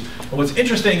attributes. And what's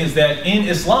interesting is that in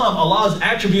Islam, Allah's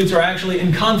attributes are actually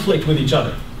in conflict with each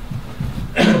other.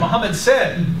 So Muhammad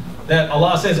said that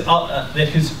Allah says that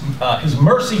his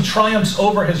mercy triumphs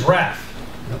over his wrath.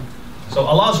 So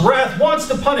Allah's wrath wants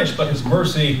to punish, but his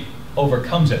mercy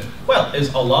overcomes it. Well,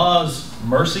 is Allah's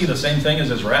mercy the same thing as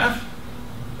his wrath?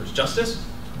 There's justice?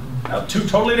 Now, 2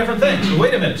 totally different things. So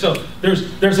wait a minute. So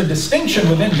there's a distinction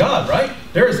within God, right?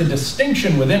 There is a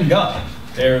distinction within God.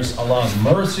 There's Allah's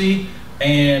mercy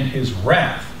and his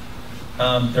wrath.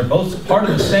 They're both part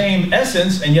of the same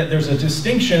essence, and yet there's a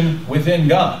distinction within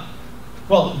God.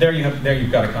 Well, there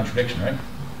you've got a contradiction, right?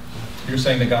 You're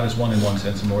saying that God is 1 in one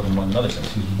sense and more than 1 in another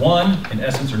sense. He's 1 in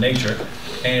essence or nature,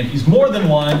 and he's more than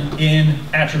 1 in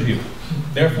attribute.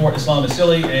 Therefore, Islam is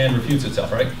silly and refutes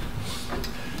itself, right?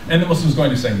 And the Muslim's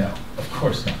going to say no. Of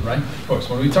course not, right? Of course.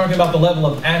 When we're talking about the level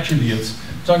of attributes,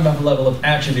 we're talking about the level of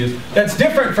attributes that's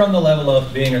different from the level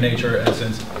of being or nature,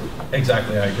 essence.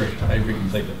 Exactly, I agree. I agree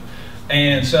completely.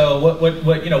 And so what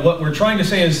we're trying to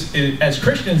say is, as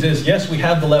Christians, is yes, we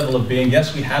have the level of being,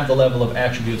 yes, we have the level of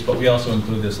attributes, but we also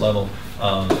include this level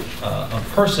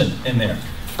of person in there.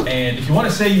 And if you want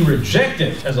to say you reject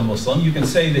it as a Muslim, you can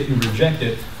say that you reject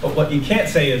it, but what you can't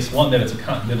say is, one, that it's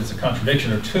a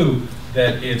contradiction, or two,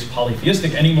 that it's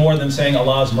polytheistic, any more than saying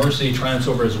Allah's mercy triumphs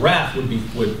over His wrath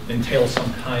would entail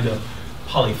some kind of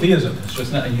polytheism. It's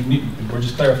just not. We're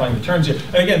just clarifying the terms here.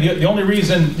 And again, the only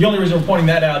reason we're pointing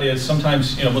that out is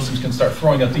sometimes Muslims can start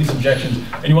throwing out these objections,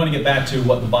 and you want to get back to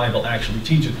what the Bible actually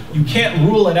teaches. You can't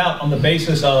rule it out on the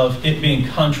basis of it being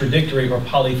contradictory or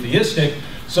polytheistic.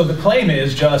 So the claim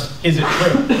is just, is it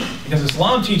true? Because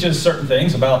Islam teaches certain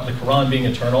things about the Quran being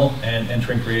eternal and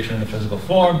entering creation in a physical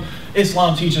form.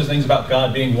 Islam teaches things about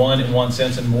God being one in one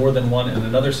sense and more than one in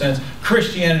another sense.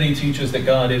 Christianity teaches that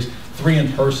God is three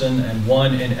in person and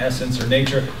one in essence or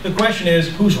nature. The question is,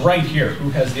 who's right here? Who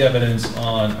has the evidence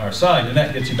on our side? And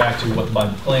that gets you back to what the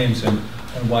Bible claims and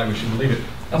why we should believe it.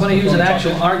 I'm going to use an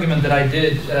actual argument that I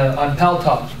did on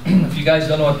Paltalk. If you guys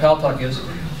don't know what Paltalk is,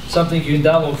 something you can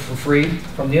download for free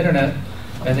from the internet,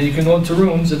 and then you can go into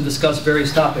rooms and discuss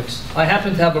various topics. I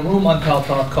happen to have a room on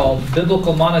Paltalk called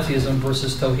Biblical Monotheism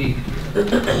versus Tawheed,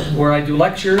 where I do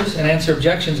lectures and answer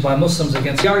objections by Muslims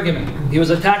against the argument. He was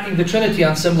attacking the Trinity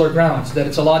on similar grounds, that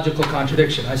it's a logical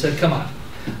contradiction. I said, come on.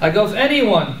 I go, if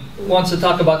anyone wants to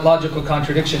talk about logical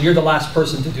contradiction, you're the last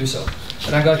person to do so.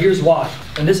 And I go, here's why.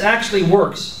 And this actually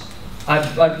works.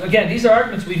 Again, these are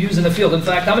arguments we've used in the field. In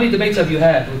fact, how many debates have you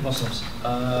had with Muslims?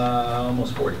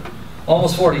 Almost 40.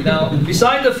 Almost 40. Now,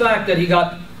 beside the fact that he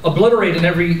got obliterated in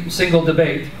every single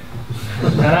debate,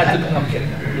 and I'm kidding.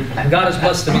 God has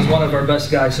blessed him. He's one of our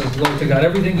best guys, so glory to God.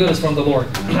 Everything good is from the Lord.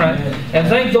 Right? And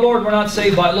thank the Lord we're not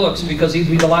saved by looks, because he'd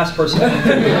be the last person.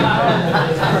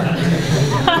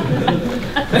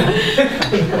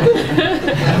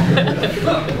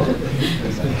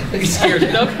 He's scared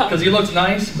because he looks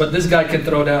nice, but this guy can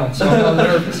throw down. So I'm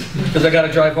nervous because I got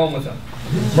to drive home with him.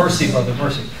 Mercy, brother,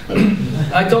 mercy.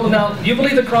 I told him, now, you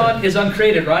believe the Quran is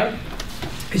uncreated, right?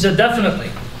 He said, definitely.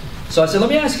 So I said, let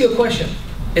me ask you a question.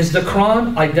 Is the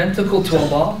Quran identical to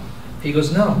Allah? He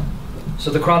goes, no.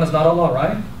 So the Quran is not Allah,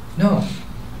 right? No.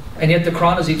 And yet the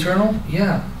Quran is eternal?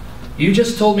 Yeah. You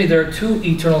just told me there are two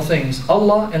eternal things,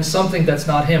 Allah and something that's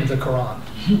not Him, the Quran.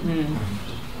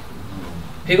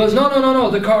 He goes, no,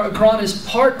 the Quran is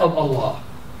part of Allah.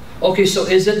 Okay, so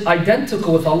is it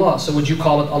identical with Allah? So would you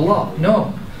call it Allah?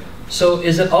 No. So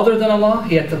is it other than Allah?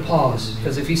 He had to pause.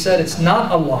 Because if he said it's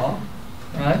not Allah,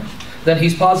 right, then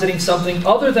he's positing something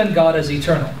other than God as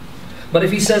eternal. But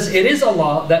if he says it is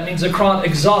Allah, that means the Quran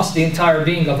exhausts the entire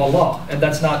being of Allah. And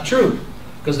that's not true.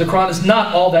 Because the Quran is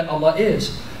not all that Allah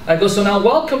is. I go, so now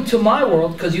welcome to my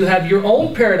world, because you have your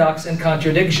own paradox and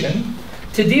contradiction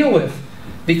to deal with.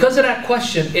 Because of that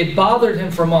question, it bothered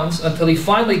him for months until he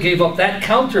finally gave up that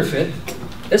counterfeit,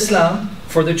 Islam,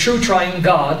 for the true triune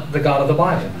God, the God of the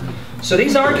Bible. So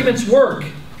these arguments work.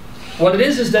 What it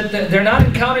is that they're not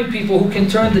encountering people who can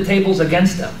turn the tables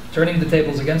against them, turning the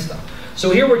tables against them.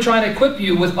 So here we're trying to equip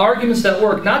you with arguments that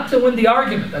work, not to win the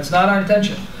argument, that's not our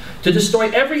intention, to destroy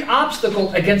every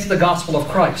obstacle against the gospel of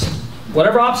Christ.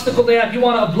 Whatever obstacle they have, you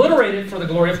want to obliterate it for the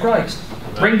glory of Christ.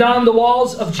 Bring down the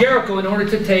walls of Jericho in order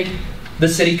to take the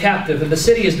city captive, and the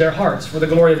city is their hearts for the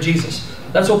glory of Jesus.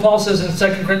 That's what Paul says in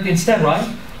 2 Corinthians 10,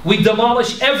 right? We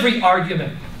demolish every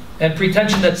argument and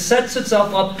pretension that sets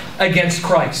itself up against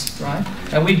Christ, right?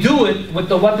 And we do it with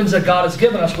the weapons that God has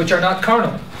given us, which are not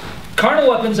carnal. Carnal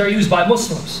weapons are used by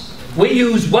Muslims. We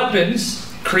use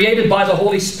weapons created by the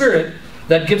Holy Spirit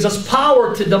that gives us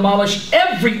power to demolish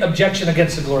every objection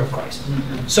against the glory of Christ.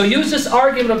 So use this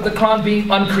argument of the Quran being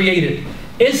uncreated.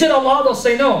 Is it Allah? They'll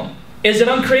say no. Is it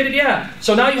uncreated? Yeah.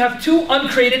 So now you have two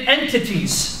uncreated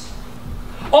entities.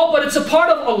 Oh, but it's a part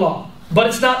of Allah. But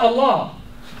it's not Allah.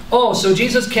 Oh, so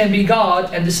Jesus can be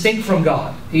God and distinct from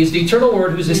God. He is the eternal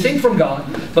Word who is distinct from God.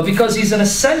 But because He's an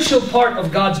essential part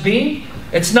of God's being,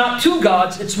 it's not two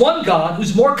gods, it's one God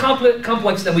who's more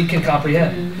complex than we can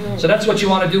comprehend. So that's what you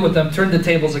want to do with them, turn the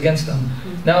tables against them.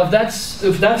 Now, if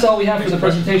that's all we have for the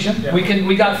presentation,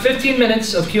 we got 15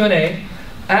 minutes of Q&A.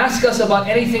 Ask us about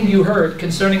anything you heard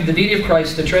concerning the deity of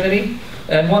Christ, the Trinity,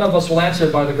 and one of us will answer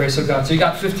it by the grace of God. So you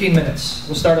got 15 minutes.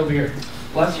 We'll start over here.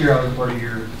 Last year I was part of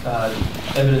your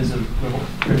evidence of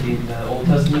Trinity in the Old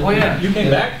Testament. Oh yeah, you came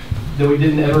back? That we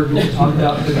didn't ever talk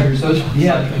about because we were so...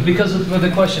 Yeah, because of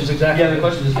the questions, exactly. Yeah, the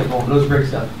questions just kept rolling, but it was great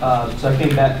stuff. So I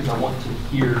came back because I want to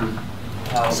hear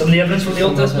Some of the evidence from the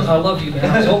Old Testament? I love you, man.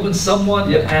 I was hoping someone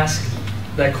would ask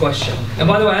that question. And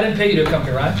by the way, I didn't pay you to come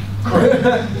here, right?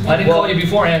 I didn't call you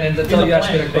beforehand and tell you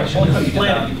asked me that question. You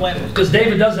planted it. Because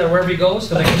David does that wherever he goes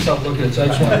to make himself look good. So I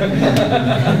just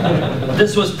want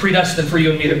this was predestined for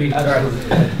you and me to meet. All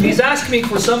right. He's asking me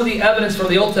for some of the evidence from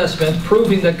the Old Testament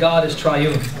proving that God is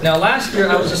triune. Now, last year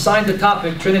I was assigned the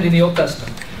topic Trinity in the Old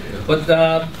Testament. But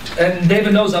and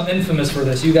David knows I'm infamous for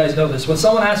this. You guys know this. When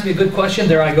someone asks me a good question,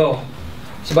 there I go.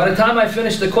 So by the time I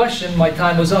finished the question, my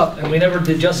time was up, and we never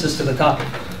did justice to the topic.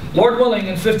 Lord willing,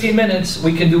 in 15 minutes,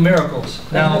 we can do miracles.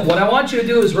 Now, what I want you to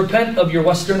do is repent of your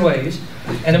Western ways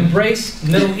and embrace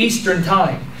Middle Eastern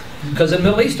time. Because in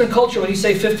Middle Eastern culture, when you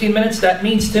say 15 minutes, that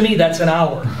means to me that's an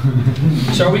hour.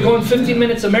 So are we going 15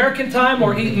 minutes American time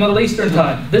or Middle Eastern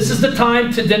time? This is the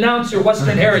time to denounce your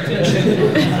Western heritage.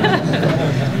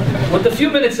 With the few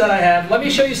minutes that I have, let me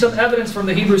show you some evidence from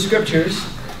the Hebrew Scriptures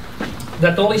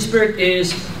that the Holy Spirit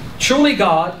is truly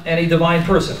God and a divine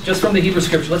person. Just from the Hebrew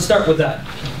Scripture. Let's start with that.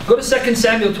 Go to 2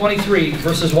 Samuel 23,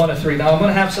 verses 1 to 3. Now I'm going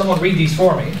to have someone read these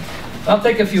for me. I'll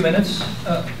take a few minutes,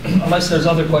 unless there's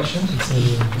other questions.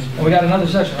 And we got another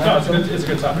session, right? No, it's a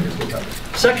good topic. It's a good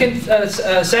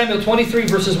topic. 2 Samuel 23,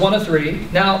 verses 1 to 3.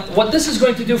 Now, what this is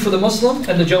going to do for the Muslim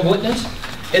and the Jehovah's Witness,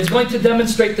 it's going to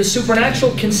demonstrate the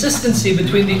supernatural consistency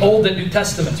between the Old and New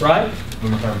Testaments, right?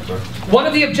 One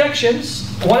of the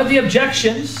objections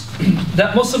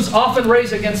that Muslims often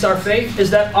raise against our faith is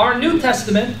that our New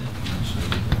Testament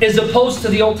is opposed to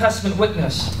the Old Testament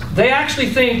witness. They actually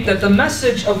think that the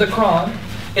message of the Quran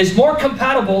is more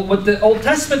compatible with the Old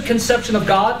Testament conception of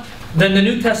God than the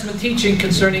New Testament teaching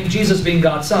concerning Jesus being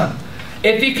God's Son.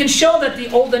 If you can show that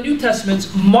the Old and New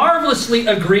Testaments marvelously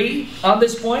agree on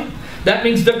this point, that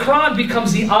means the Quran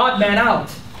becomes the odd man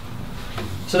out.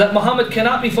 So that Muhammad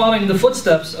cannot be following the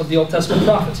footsteps of the Old Testament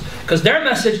prophets. Because their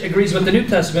message agrees with the New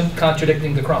Testament,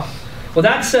 contradicting the Quran. With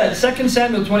that said, 2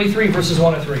 Samuel 23, verses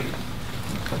 1 and 3.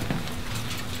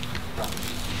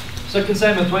 2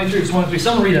 Samuel 23, verses 1 and 3.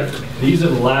 Someone read that for me. These are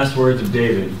the last words of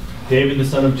David. David, the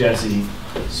son of Jesse,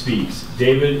 speaks.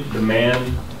 David, the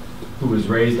man who was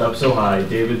raised up so high.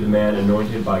 David, the man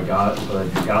anointed by God, the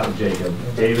God of Jacob.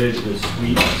 David, the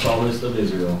sweet psalmist of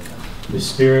Israel. The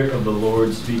Spirit of the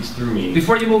Lord speaks through me.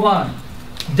 Before you move on,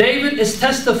 David is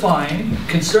testifying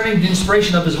concerning the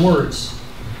inspiration of his words.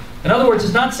 In other words,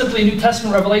 it's not simply a New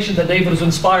Testament revelation that David was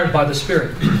inspired by the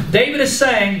Spirit. David is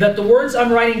saying that the words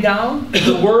I'm writing down,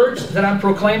 the words that I'm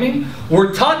proclaiming,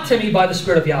 were taught to me by the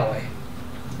Spirit of Yahweh.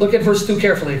 Look at verse 2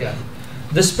 carefully again.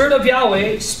 The Spirit of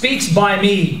Yahweh speaks by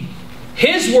me.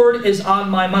 His word is on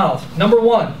my mouth. Number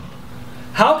one,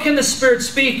 how can the Spirit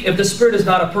speak if the Spirit is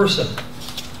not a person?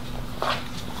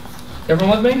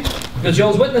 Everyone with me? Because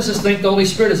Jehovah's Witnesses think the Holy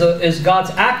Spirit is God's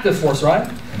active force, right?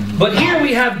 But here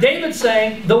we have David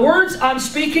saying, the words I'm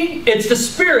speaking, it's the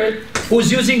Spirit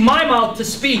who's using my mouth to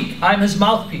speak. I'm His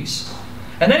mouthpiece.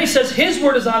 And then he says, His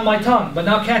word is on my tongue. But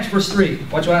now catch verse 3.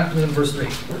 Watch what happens in verse 3.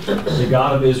 The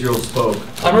God of Israel spoke.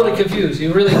 I'm really confused.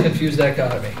 You really confused that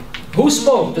God of me. Who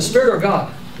spoke? The Spirit or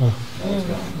God?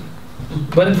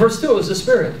 But in verse 2, it's the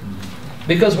Spirit.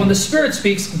 Because when the Spirit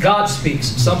speaks, God speaks.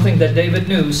 Something that David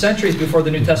knew centuries before the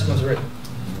New Testament was written.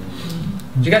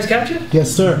 Did you guys catch it?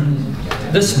 Yes, sir.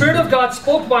 The Spirit of God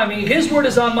spoke by me. His word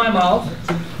is on my mouth.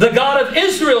 The God of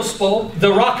Israel spoke.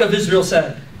 The Rock of Israel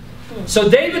said. So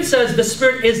David says the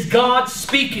Spirit is God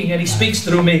speaking, and He speaks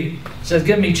through me. He says,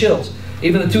 give me chills.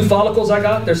 Even the 2 follicles I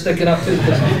got, they're sticking up too.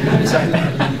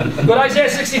 Go to Isaiah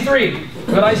 63.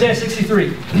 Go to Isaiah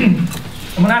 63.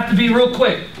 I'm going to have to be real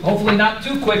quick. Hopefully not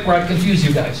too quick where I confuse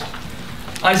you guys.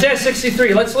 Isaiah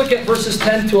 63. Let's look at verses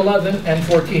 10 to 11 and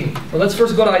 14. But let's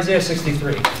first go to Isaiah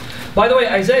 63. By the way,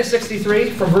 Isaiah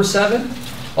 63 from verse 7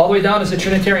 all the way down is a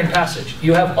Trinitarian passage.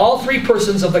 You have all 3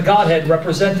 persons of the Godhead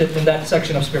represented in that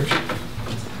section of Scripture.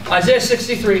 Isaiah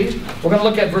 63, we're going to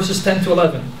look at verses 10 to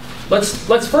 11.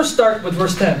 Let's first start with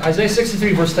verse 10. Isaiah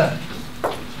 63, verse 10.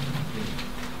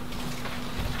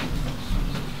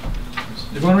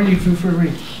 If you want to read, you feel free to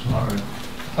read. All right.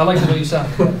 I like the way you sound.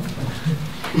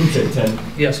 You said 10.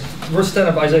 Yes, verse 10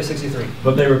 of Isaiah 63.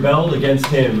 But they rebelled against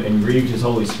Him and grieved His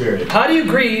Holy Spirit. How do you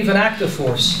grieve an active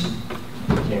force?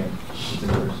 You can't. It's a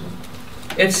person.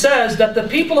 It says that the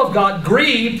people of God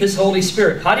grieved His Holy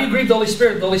Spirit. How do you grieve the Holy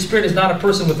Spirit? The Holy Spirit is not a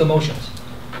person with emotions.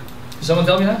 Can someone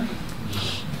tell me that?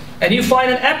 And you find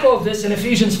an echo of this in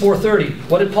Ephesians 4:30.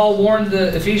 What did Paul warn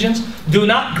the Ephesians? Do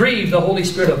not grieve the Holy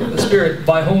Spirit of the Spirit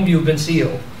by whom you've been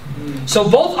sealed. So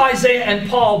both Isaiah and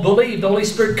Paul believed the Holy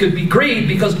Spirit could be grieved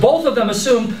because both of them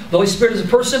assumed the Holy Spirit is a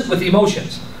person with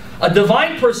emotions. A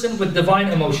divine person with divine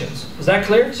emotions. Is that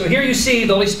clear? So here you see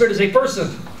the Holy Spirit is a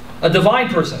person, a divine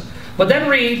person. But then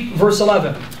read verse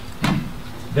 11.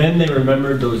 Then they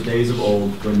remembered those days of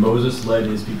old when Moses led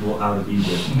his people out of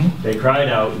Egypt. They cried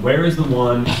out, "Where is the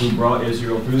one who brought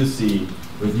Israel through the sea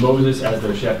with Moses as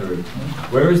their shepherd?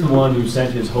 Where is the one who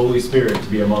sent his Holy Spirit to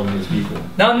be among his people?"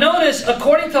 Now notice,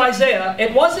 according to Isaiah,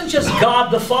 it wasn't just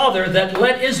God the Father that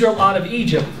led Israel out of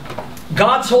Egypt.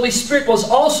 God's Holy Spirit was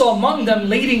also among them,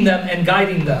 leading them and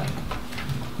guiding them.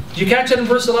 Did you catch it in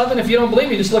verse 11? If you don't believe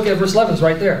me, just look at verse 11. It's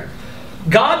right there.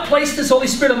 God placed His Holy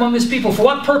Spirit among His people. For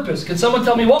what purpose? Can someone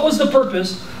tell me what was the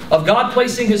purpose of God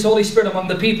placing His Holy Spirit among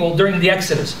the people during the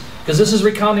Exodus? Because this is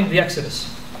recounting the Exodus.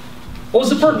 What was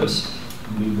the purpose?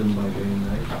 Lead them by day and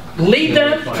night. Lead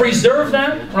them, preserve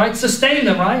them, right? Sustain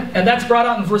them, right? And that's brought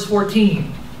out in verse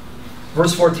 14.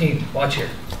 Verse 14. Watch here.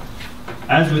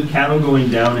 As with cattle going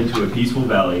down into a peaceful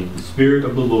valley, the Spirit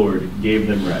of the Lord gave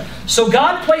them rest. So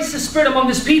God placed His Spirit among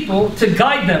His people to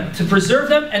guide them, to preserve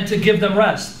them, and to give them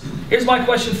rest. Here's my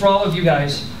question for all of you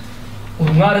guys,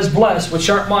 whom God has blessed with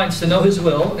sharp minds to know His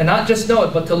will, and not just know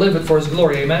it, but to live it for His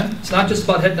glory. Amen? It's not just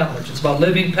about head knowledge. It's about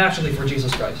living passionately for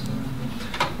Jesus Christ.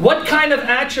 What kind of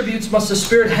attributes must the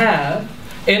Spirit have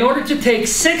in order to take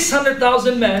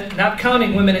 600,000 men, not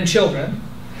counting women and children,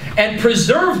 and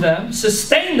preserve them,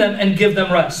 sustain them, and give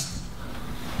them rest?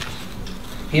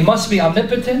 He must be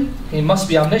omnipotent, He must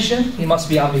be omniscient, He must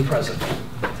be omnipresent.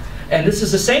 And this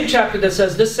is the same chapter that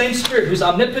says this same Spirit who's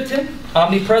omnipotent,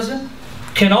 omnipresent,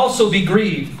 can also be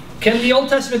grieved. Can the Old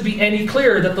Testament be any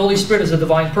clearer that the Holy Spirit is a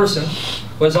divine person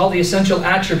who has all the essential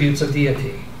attributes of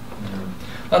deity?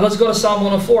 Now let's go to Psalm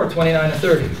 104, 29 and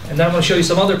 30. And then I'm going to show you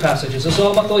some other passages. This is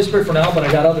all about the Holy Spirit for now, but I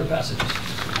got other passages.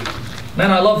 Man,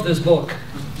 I love this book,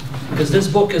 because this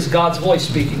book is God's voice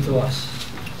speaking to us.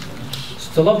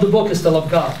 To love the book is to love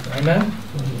God. Amen?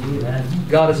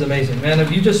 God is amazing. Man,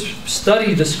 if you just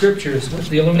study the Scriptures with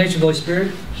the illumination of the Holy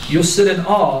Spirit, you'll sit in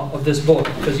awe of this book,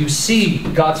 because you see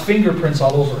God's fingerprints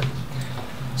all over it.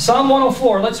 Psalm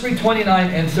 104, let's read 29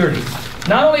 and 30.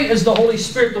 Not only is the Holy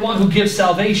Spirit the one who gives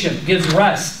salvation, gives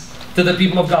rest to the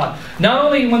people of God. Not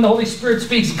only when the Holy Spirit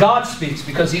speaks, God speaks,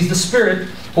 because He's the Spirit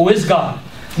who is God.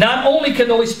 Not only can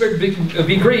the Holy Spirit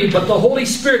be grieved, but the Holy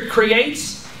Spirit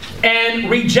creates and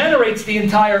regenerates the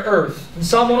entire earth. In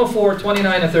Psalm 104,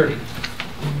 29 and 30.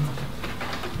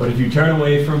 But if you turn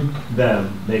away from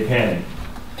them, they panic.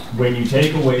 When you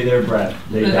take away their breath,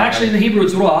 they die. Actually, in the Hebrew,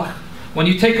 it's ruach. When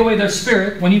you take away their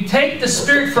spirit, when you take the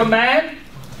spirit from man,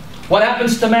 what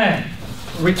happens to man?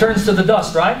 It returns to the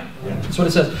dust, right? Yeah. That's what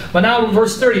it says. But now in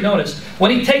verse 30, notice.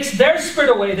 When He takes their spirit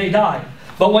away, they die.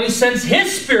 But when He sends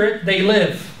His Spirit, they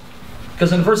live.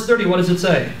 Because in verse 30, what does it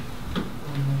say?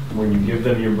 When you give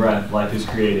them your breath, life is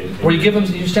created. Where you give them,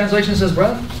 your translation says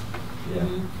breath? Yeah.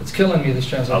 It's killing me, this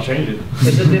translation. I'll change it.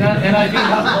 Is it the NIV?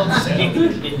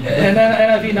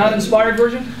 NIV not inspired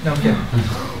version? No, I'm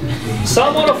kidding.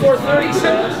 Psalm 104:30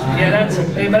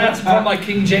 says, that's from my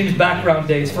King James background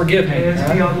days. Forgive me.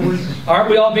 Aren't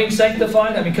we all being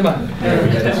sanctified? I mean, come on.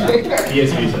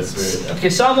 ESV says Spirit. Okay,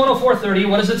 Psalm 104:30,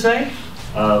 what does it say?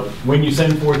 When you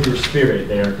send forth your Spirit,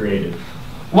 they are created.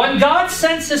 When God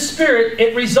sends His Spirit,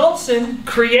 it results in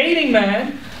creating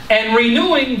man and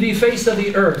renewing the face of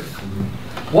the earth.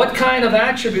 What kind of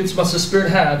attributes must the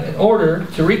Spirit have in order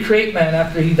to recreate man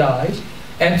after he dies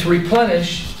and to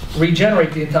replenish,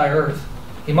 regenerate the entire earth?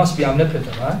 He must be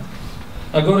omnipotent, right?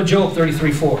 Now go to Job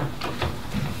 33:4.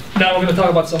 Now we're going to talk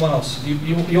about someone else.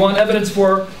 You want evidence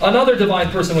for another divine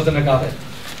person within the Godhead.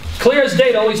 Clear as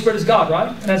day, the Holy Spirit is God, right?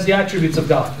 And that's the attributes of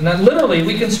God. And then literally,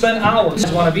 we can spend hours.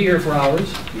 I want to be here for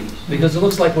hours, because it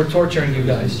looks like we're torturing you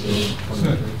guys.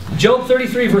 Job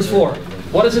 33, verse 4.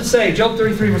 What does it say? Job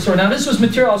 33, verse 4. Now, this was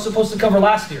material I was supposed to cover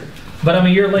last year, but I'm a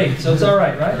year late, so it's all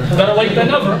right, right? Better late than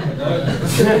never.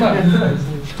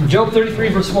 Job 33,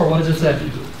 verse 4. What does it say?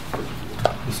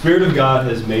 The Spirit of God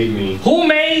has made me. Who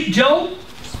made Job?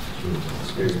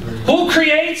 Who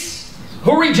creates?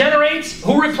 Who regenerates?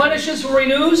 Who replenishes? Who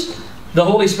renews? The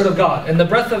Holy Spirit of God. And the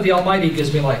breath of the Almighty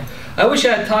gives me life. I wish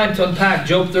I had time to unpack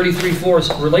Job 33:4's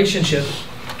relationship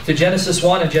to Genesis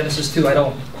 1 and Genesis 2. I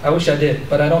don't. I wish I did,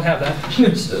 but I don't have that.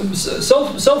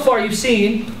 So far you've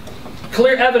seen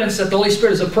clear evidence that the Holy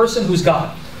Spirit is a person who's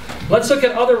God. Let's look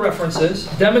at other references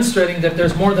demonstrating that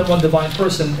there's more than one divine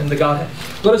person in the Godhead.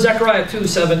 Go to Zechariah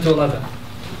 2:7-11.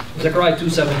 Zechariah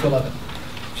 2:7-11.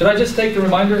 Should I just take the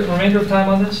remainder of time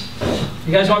on this?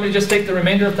 You guys want me to just take the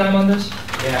remainder of time on this?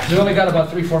 Yeah. We only got about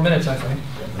 3-4 minutes, I think.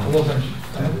 We'll finish.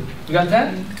 You got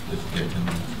 10?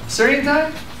 Syrian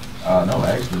time? No,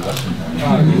 actually, Russian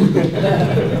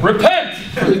time. Repent!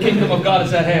 For the kingdom of God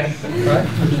is at hand. Right?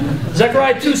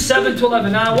 Zechariah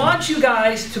 2:7-11. Now I want you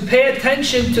guys to pay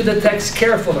attention to the text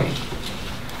carefully.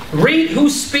 Read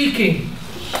who's speaking.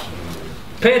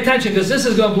 Pay attention, because this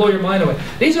is going to blow your mind away.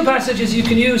 These are passages you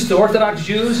can use to Orthodox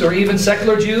Jews or even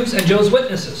secular Jews and Jehovah's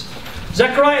Witnesses.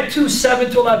 Zechariah 2,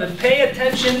 7 to 11. Pay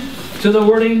attention to the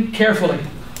wording carefully.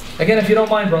 Again, if you don't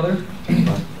mind, brother.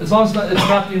 As long as it's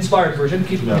not the inspired version,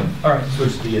 keep it going. All right.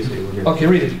 Switch to the ESV. We're good. Okay,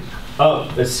 read it.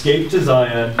 Up, escape to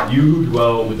Zion, you who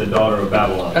dwell with the daughter of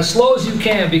Babylon. As slow as you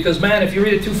can, because, man, if you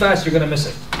read it too fast, you're going to miss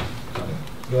it.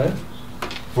 Go ahead.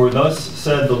 For thus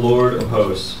said the Lord of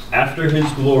hosts, after his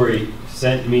glory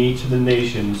sent me to the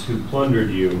nations who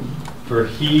plundered you, for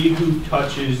he who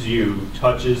touches you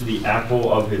touches the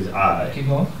apple of his eye. Keep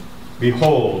going.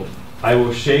 Behold, I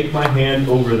will shake my hand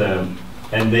over them,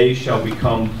 and they shall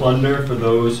become plunder for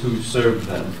those who serve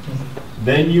them.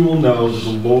 Then you will know that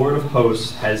the Lord of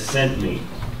hosts has sent me.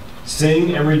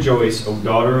 Sing and rejoice, O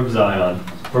daughter of Zion,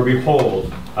 for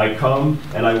behold, I come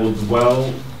and I will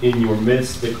dwell in your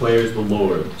midst, declares the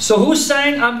Lord. So who's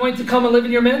saying, I'm going to come and live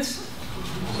in your midst?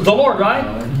 The Lord,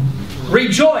 right?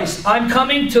 Rejoice, I'm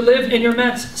coming to live in your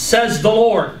midst, says the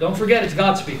Lord. Don't forget, it's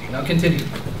God speaking. Now continue.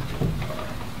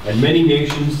 And many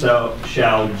nations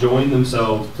shall join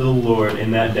themselves to the Lord in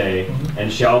that day,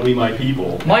 and shall be my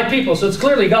people. My people. So it's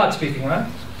clearly God speaking, right?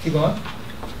 Keep going.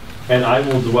 And I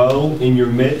will dwell in your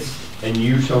midst, and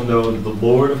you shall know that the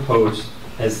Lord of hosts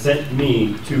has sent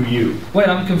me to you. Wait,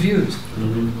 I'm confused.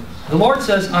 The Lord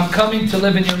says, I'm coming to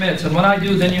live in your midst. And when I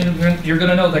do, then you're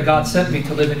going to know that God sent me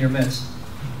to live in your midst.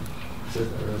 Did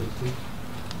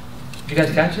you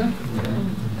guys catch that?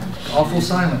 Awful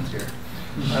silence here.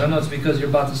 I don't know, it's because you're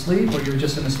about to sleep or you're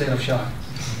just in a state of shock.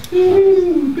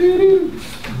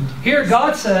 Here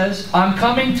God says, I'm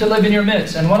coming to live in your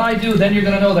midst. And when I do, then you're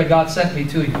going to know that God sent me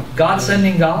to you. God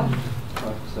sending God?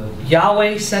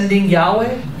 Yahweh sending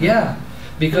Yahweh? Yeah.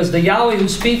 Because the Yahweh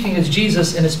who's speaking is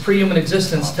Jesus in his pre-human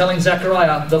existence, telling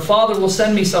Zechariah, the Father will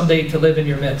send me someday to live in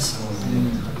your midst.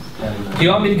 Do you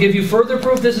want me to give you further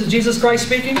proof this is Jesus Christ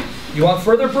speaking? You want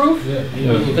further proof?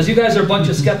 Because you guys are a bunch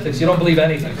of skeptics. You don't believe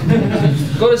anything.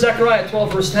 Go to Zechariah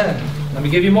 12, verse 10. Let me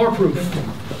give you more proof.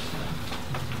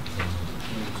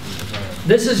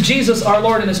 This is Jesus, our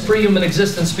Lord, in his pre-human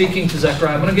existence speaking to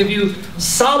Zechariah. I'm going to give you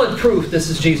solid proof this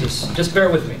is Jesus. Just bear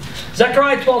with me.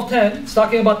 Zechariah 12:10, it's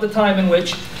talking about the time in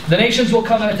which the nations will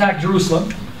come and attack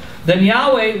Jerusalem. Then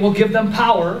Yahweh will give them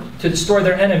power to destroy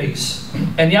their enemies.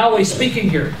 And Yahweh speaking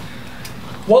here.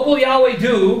 What will Yahweh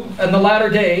do in the latter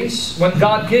days when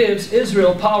God gives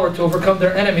Israel power to overcome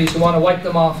their enemies who want to wipe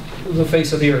them off the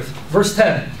face of the earth? Verse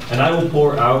 10. And I will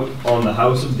pour out on the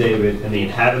house of David and the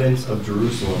inhabitants of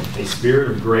Jerusalem a spirit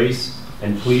of grace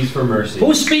and pleas for mercy.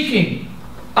 Who's speaking?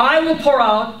 I will pour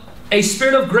out a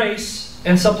spirit of grace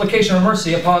and supplication or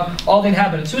mercy upon all the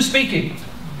inhabitants. Who's speaking?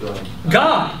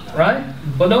 God, right?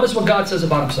 But notice what God says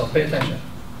about himself. Pay attention.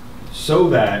 So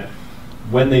that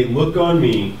when they look on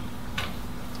me,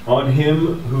 on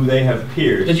him who they have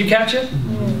pierced. Did you catch it?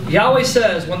 Yahweh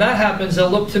says, when that happens, they'll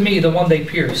look to me, the one they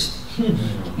pierced.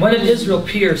 When did Israel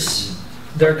pierce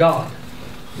their God?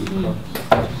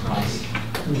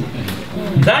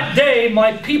 That day,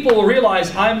 my people will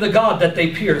realize I'm the God that they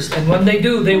pierced. And when they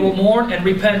do, they will mourn and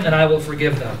repent, and I will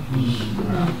forgive them.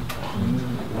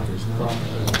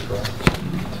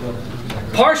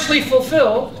 Partially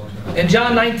fulfilled in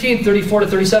John 19, 34 to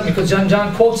 37, because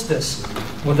John quotes this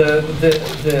with the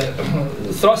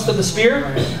thrust of the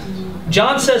spear.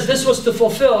 John says this was to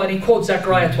fulfill, and he quotes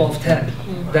Zechariah 12:10.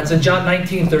 That's in John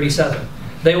 19, 37.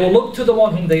 They will look to the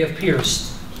one whom they have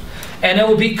pierced. And it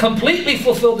will be completely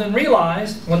fulfilled and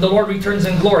realized when the Lord returns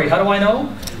in glory. How do I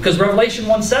know? Because Revelation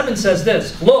 1:7 says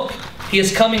this. Look, he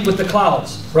is coming with the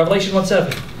clouds. Revelation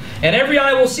 1:7. And every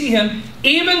eye will see him,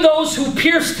 even those who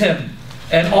pierced him.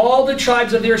 And all the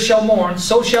tribes of the earth shall mourn.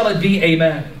 So shall it be.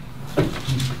 Amen.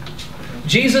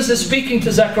 Jesus is speaking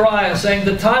to Zechariah, saying,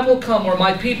 the time will come where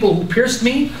my people who pierced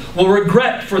me will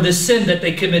regret for the sin that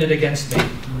they committed against me.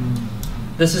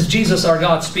 This is Jesus, our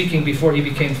God, speaking before he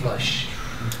became flesh.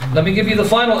 Let me give you the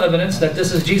final evidence that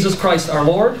this is Jesus Christ, our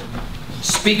Lord,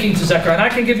 speaking to Zechariah. And I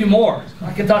can give you more.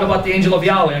 I can talk about the angel of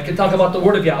Yahweh. I can talk about the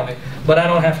word of Yahweh. But I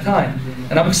don't have time.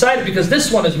 And I'm excited because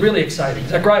this one is really exciting.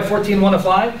 Zechariah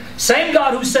 14:1-5. Same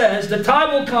God who says, the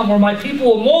time will come where my people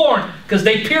will mourn because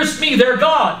they pierced me, their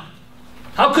God.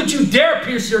 How could you dare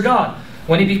pierce your God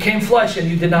when he became flesh and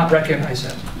you did not recognize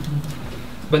him?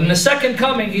 But in the second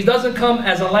coming, he doesn't come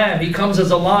as a lamb. He comes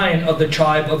as a lion of the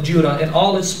tribe of Judah in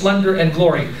all his splendor and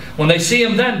glory. When they see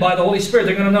him then by the Holy Spirit,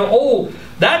 they're going to know, oh,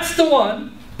 that's the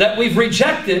one that we've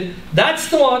rejected. That's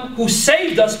the one who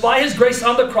saved us by his grace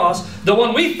on the cross. The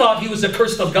one we thought he was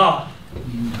accursed of God.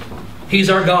 He's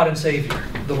our God and Savior,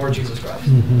 the Lord Jesus Christ.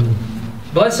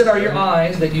 Blessed are your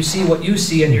eyes that you see what you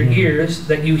see, and your ears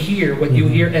that you hear what you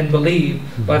hear and believe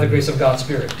by the grace of God's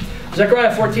Spirit.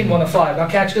 Zechariah 14, 1-5. Now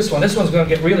catch this one. This one's going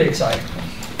to get really exciting.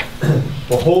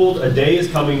 Behold, a day is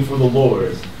coming for the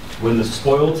Lord, when the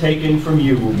spoil taken from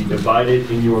you will be divided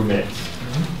in your midst.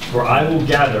 For I will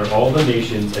gather all the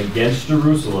nations against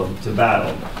Jerusalem to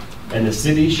battle, and the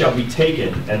city shall be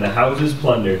taken, and the houses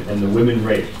plundered, and the women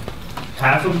raped.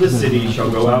 Half of the city shall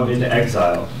go out into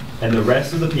exile, and the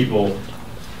rest of the people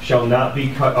shall not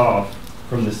be cut off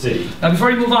from the city. Now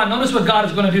before you move on, notice what God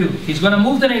is going to do. He's going to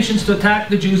move the nations to attack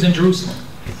the Jews in Jerusalem.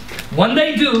 When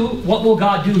they do, what will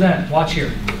God do then? Watch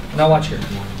here. Now watch here.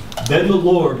 Then the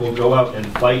Lord will go out and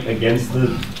fight against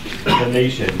the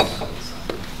nations,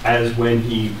 as when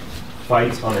he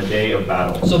fights on a day of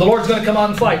battle. So the Lord's going to come out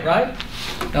and fight, right?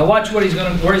 Now watch where he's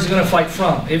going to fight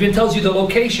from. It even tells you the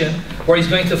location where he's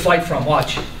going to fight from.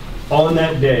 Watch. On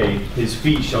that day, his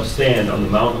feet shall stand on the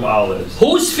Mount of Olives.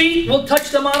 Whose feet will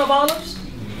touch the Mount of Olives?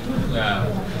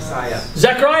 Messiah.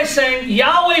 Zechariah is saying,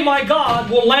 Yahweh my God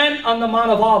will land on the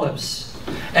Mount of Olives.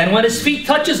 And when his feet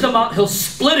touches the mount, he'll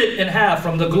split it in half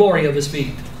from the glory of his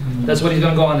feet. That's what he's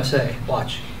going to go on to say.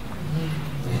 Watch.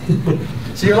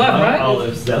 See your laughing, right? Mount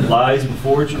Olives that lies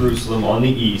before Jerusalem on the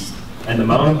east, and the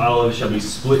Mount of Olives shall be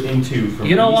split in two from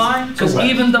You know east why? to Because west.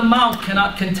 even the mount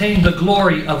cannot contain the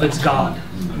glory of its God.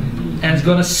 And it's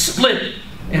going to split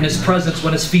in his presence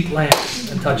when his feet lands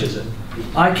and touches it.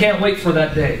 I can't wait for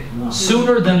that day.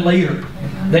 Sooner than later.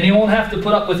 Then you won't have to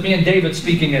put up with me and David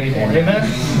speaking anymore.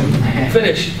 Amen?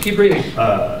 Finish. Keep reading.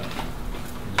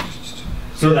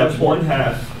 So that one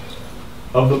half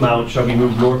of the mount shall be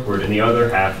moved northward, and the other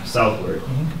half southward.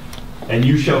 And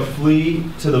you shall flee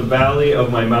to the valley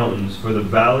of my mountains, for the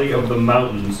valley of the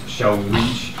mountains shall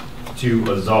reach to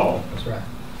Azal. That's right.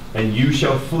 And you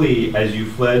shall flee as you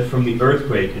fled from the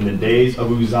earthquake in the days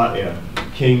of Uzziah,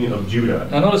 king of Judah.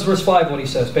 Now notice verse 5 what he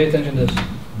says. Pay attention to this.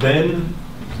 Then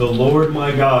the Lord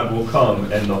my God will come,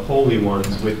 and the holy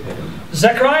ones with him.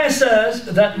 Zechariah says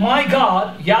that my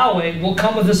God, Yahweh, will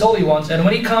come with his holy ones. And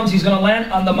when he comes, he's going to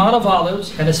land on the Mount of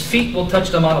Olives, and his feet will touch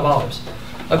the Mount of Olives.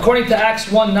 According to Acts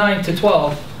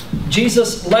 1:9-12,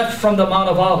 Jesus left from the Mount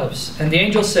of Olives. And the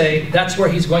angels say that's where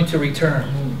he's going to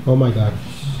return. Oh my God.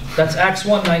 That's Acts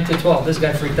 1:9-12. This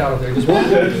guy freaked out over there. He goes,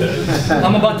 "Whoa.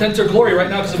 I'm about to enter glory right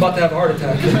now because I'm about to have a heart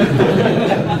attack."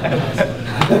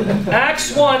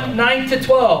 Acts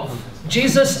 1:9-12.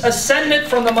 Jesus ascended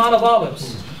from the Mount of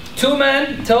Olives. Two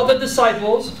men tell the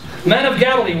disciples, "Men of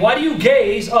Galilee, why do you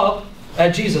gaze up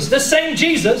at Jesus? This same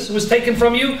Jesus who was taken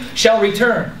from you shall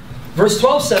return." Verse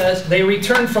 12 says, they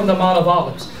returned from the Mount of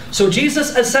Olives. So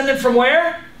Jesus ascended from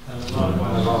where?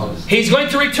 He's going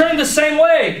to return the same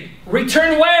way.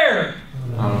 Return where?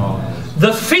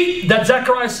 The feet that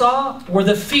Zechariah saw were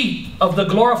the feet of the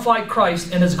glorified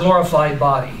Christ in his glorified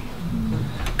body,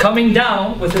 coming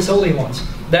down with his holy ones.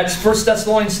 That's 1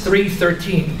 Thessalonians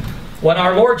 3:13. When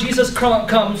our Lord Jesus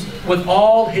comes with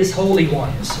all his holy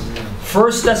ones.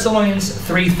 1 Thessalonians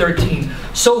 3:13.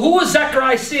 So who was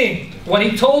Zechariah seeing? When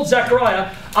he told Zechariah,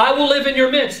 I will live in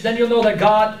your midst, then you'll know that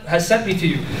God has sent me to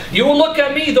you. You will look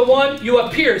at me, the one you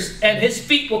have pierced, and his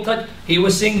feet will touch. He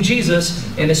was seeing Jesus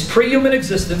in his pre-human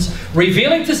existence,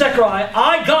 revealing to Zechariah,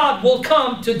 I, God, will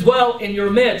come to dwell in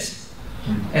your midst.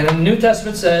 And the New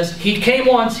Testament says, he came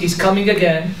once, he's coming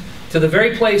again, to the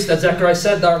very place that Zechariah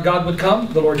said that our God would come,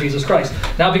 the Lord Jesus Christ.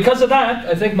 Now because of that,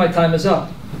 I think my time is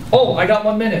up. Oh, I got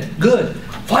 1 minute. Good.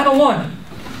 Final one.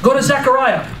 Go to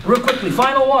Zechariah, real quickly.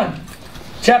 Final one.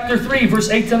 Chapter 3, verse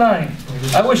 8-9.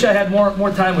 I wish I had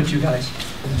more time with you guys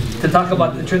to talk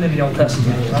about the Trinity Old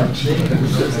Testament. Right?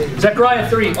 Zechariah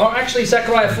 3, or actually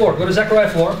Zechariah 4. Go to Zechariah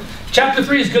 4. Chapter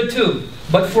 3 is good too.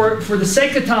 But for the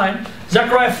sake of time,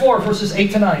 Zechariah 4, verses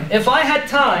 8-9. If I had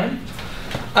time,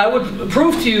 I would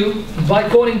prove to you by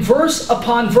quoting verse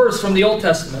upon verse from the Old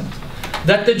Testament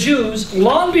that the Jews,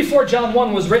 long before John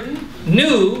 1 was written,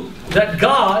 knew that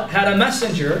God had a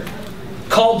messenger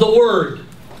called the Word.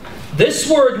 This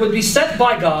Word would be sent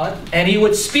by God, and he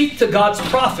would speak to God's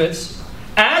prophets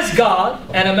as God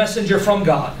and a messenger from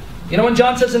God. You know when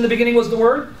John says in the beginning was the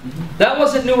Word? That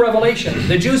wasn't new revelation.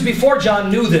 The Jews before John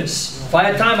knew this. If I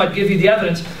had time, I'd give you the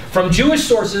evidence from Jewish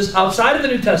sources outside of the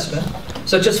New Testament,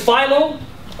 such as Philo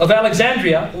of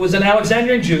Alexandria, who was an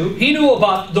Alexandrian Jew. He knew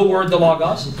about the Word, the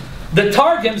Logos. The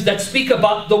Targums that speak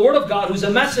about the Word of God, who's a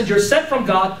messenger sent from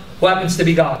God, who happens to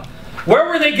be God. Where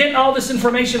were they getting all this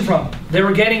information from? They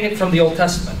were getting it from the Old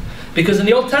Testament. Because in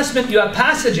the Old Testament, you have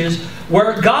passages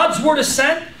where God's Word is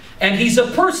sent, and he's a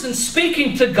person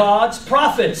speaking to God's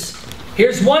prophets.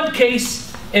 Here's one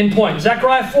case in point.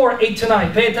 Zechariah 4,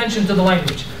 8-9. Pay attention to the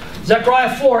language.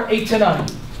 Zechariah 4,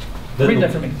 8-9. Read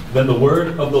that for me. Then the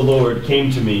word of the Lord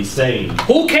came to me, saying...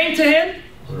 Who came to him?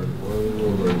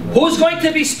 Who's going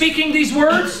to be speaking these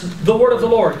words? The word of the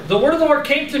Lord. The word of the Lord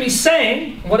came to me,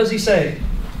 saying... What does he say?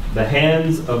 The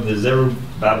hands of the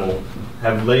Zerubbabel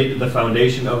have laid the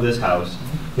foundation of this house.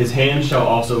 His hand shall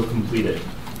also complete it.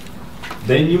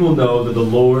 Then you will know that the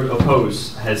Lord of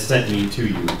hosts has sent me to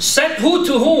you. Sent who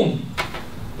to whom?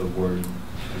 The word.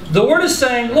 The word is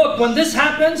saying, look, when this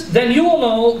happens, then you will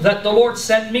know that the Lord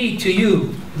sent me to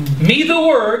you. Me, the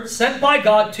word, sent by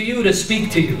God to you to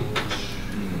speak to you.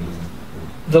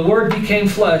 The word became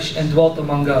flesh and dwelt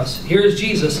among us. Here is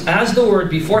Jesus as the word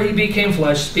before he became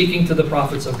flesh, speaking to the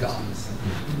prophets of God.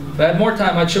 If I had more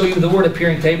time, I'd show you the word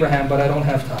appearing to Abraham, but I don't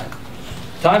have time.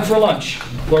 Time for lunch.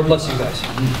 Lord bless you guys.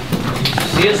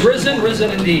 He is risen,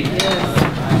 risen indeed.